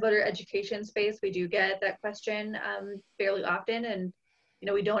in the voter education space, we do get that question fairly often. And, you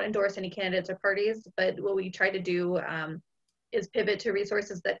know, we don't endorse any candidates or parties, but what we try to do is pivot to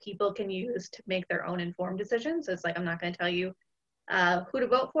resources that people can use to make their own informed decisions. So it's like, I'm not going to tell you who to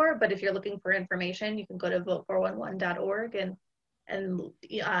vote for, but if you're looking for information, you can go to vote411.org and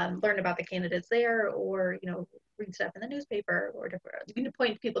learn about the candidates there, or, you know, read stuff in the newspaper, or different, you can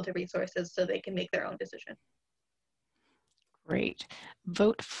point people to resources so they can make their own decision. Great.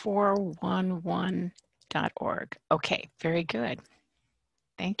 Vote411.org. Okay, very good.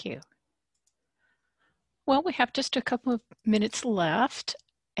 Thank you. Well, we have just a couple of minutes left.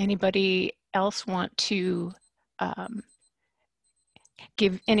 Anybody else want to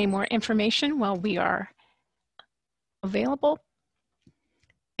give any more information while we are available?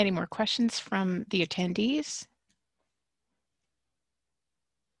 Any more questions from the attendees?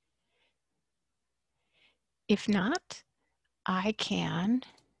 If not, I can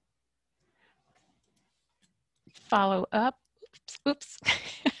follow up. Oops.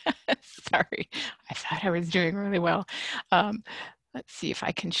 Sorry, I thought I was doing really well. Let's see if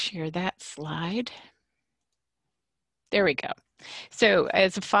I can share that slide. There we go. So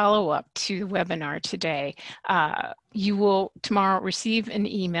as a follow-up to the webinar today, you will tomorrow receive an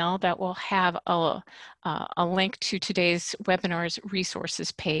email that will have a link to today's webinar's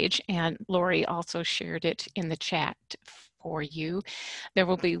resources page, and Lori also shared it in the chat for you. There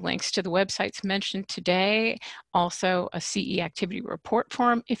will be links to the websites mentioned today, also a CE activity report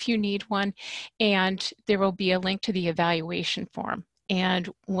form if you need one, and there will be a link to the evaluation form. And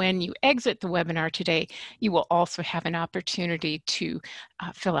when you exit the webinar today, you will also have an opportunity to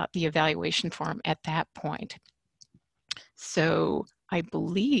fill out the evaluation form at that point. So I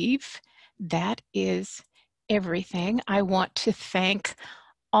believe that is everything. I want to thank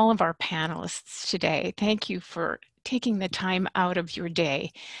all of our panelists today. Thank you for taking the time out of your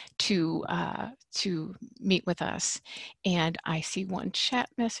day to meet with us. And I see one chat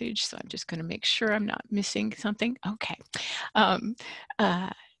message, so I'm just going to make sure I'm not missing something. Okay.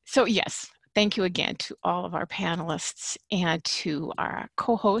 So yes, thank you again to all of our panelists and to our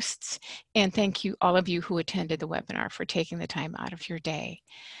co-hosts. And thank you all of you who attended the webinar for taking the time out of your day.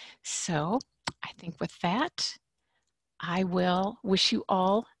 So I think with that, I will wish you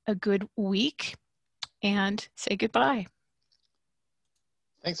all a good week and say goodbye.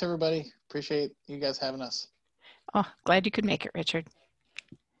 Thanks, everybody. Appreciate you guys having us. Oh, glad you could make it, Richard.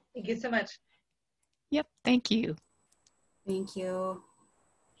 Thank you so much. Yep, thank you. Thank you.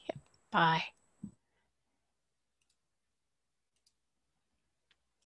 Yep, bye.